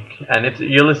next week. And if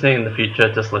you're listening in the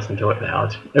future, just listen to it now.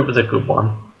 It was a good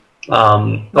one.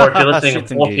 Or if you're listening in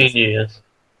 14 years.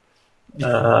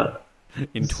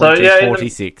 In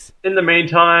 2046. In the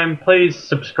meantime, please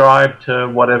subscribe to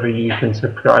whatever you can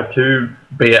subscribe to,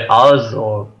 be it us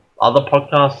or other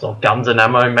podcasts or Guns and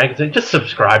Ammo magazine. Just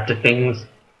subscribe to things.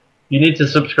 You need to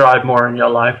subscribe more in your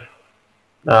life.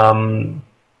 And,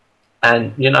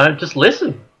 just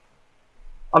listen.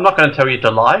 I'm not going to tell you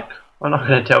to like. I'm not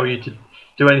going to tell you to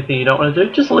do anything you don't want to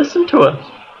do. Just listen to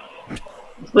us.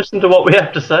 Just listen to what we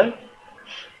have to say.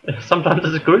 Sometimes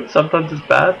it's good, sometimes it's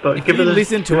bad, but if you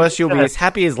listen to us, you'll be as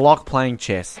happy as Locke playing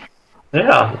chess.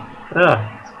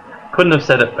 Yeah. Couldn't have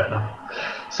said it better.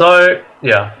 So,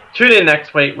 tune in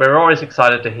next week. We're always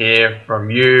excited to hear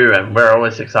from you, and we're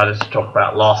always excited to talk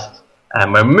about Lost.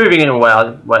 And we're moving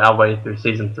our way through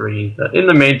Season 3. But in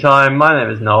the meantime, my name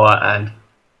is Noah, and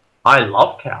I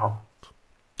love Cal.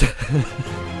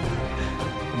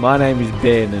 My name is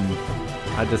Ben, and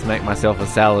I just make myself a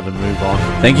salad and move on.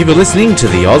 Thank you for listening to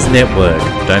the Oz Network.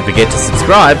 Don't forget to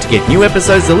subscribe to get new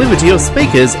episodes delivered to your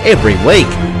speakers every week.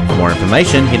 For more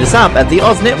information, hit us up at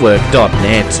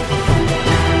theoznetwork.net.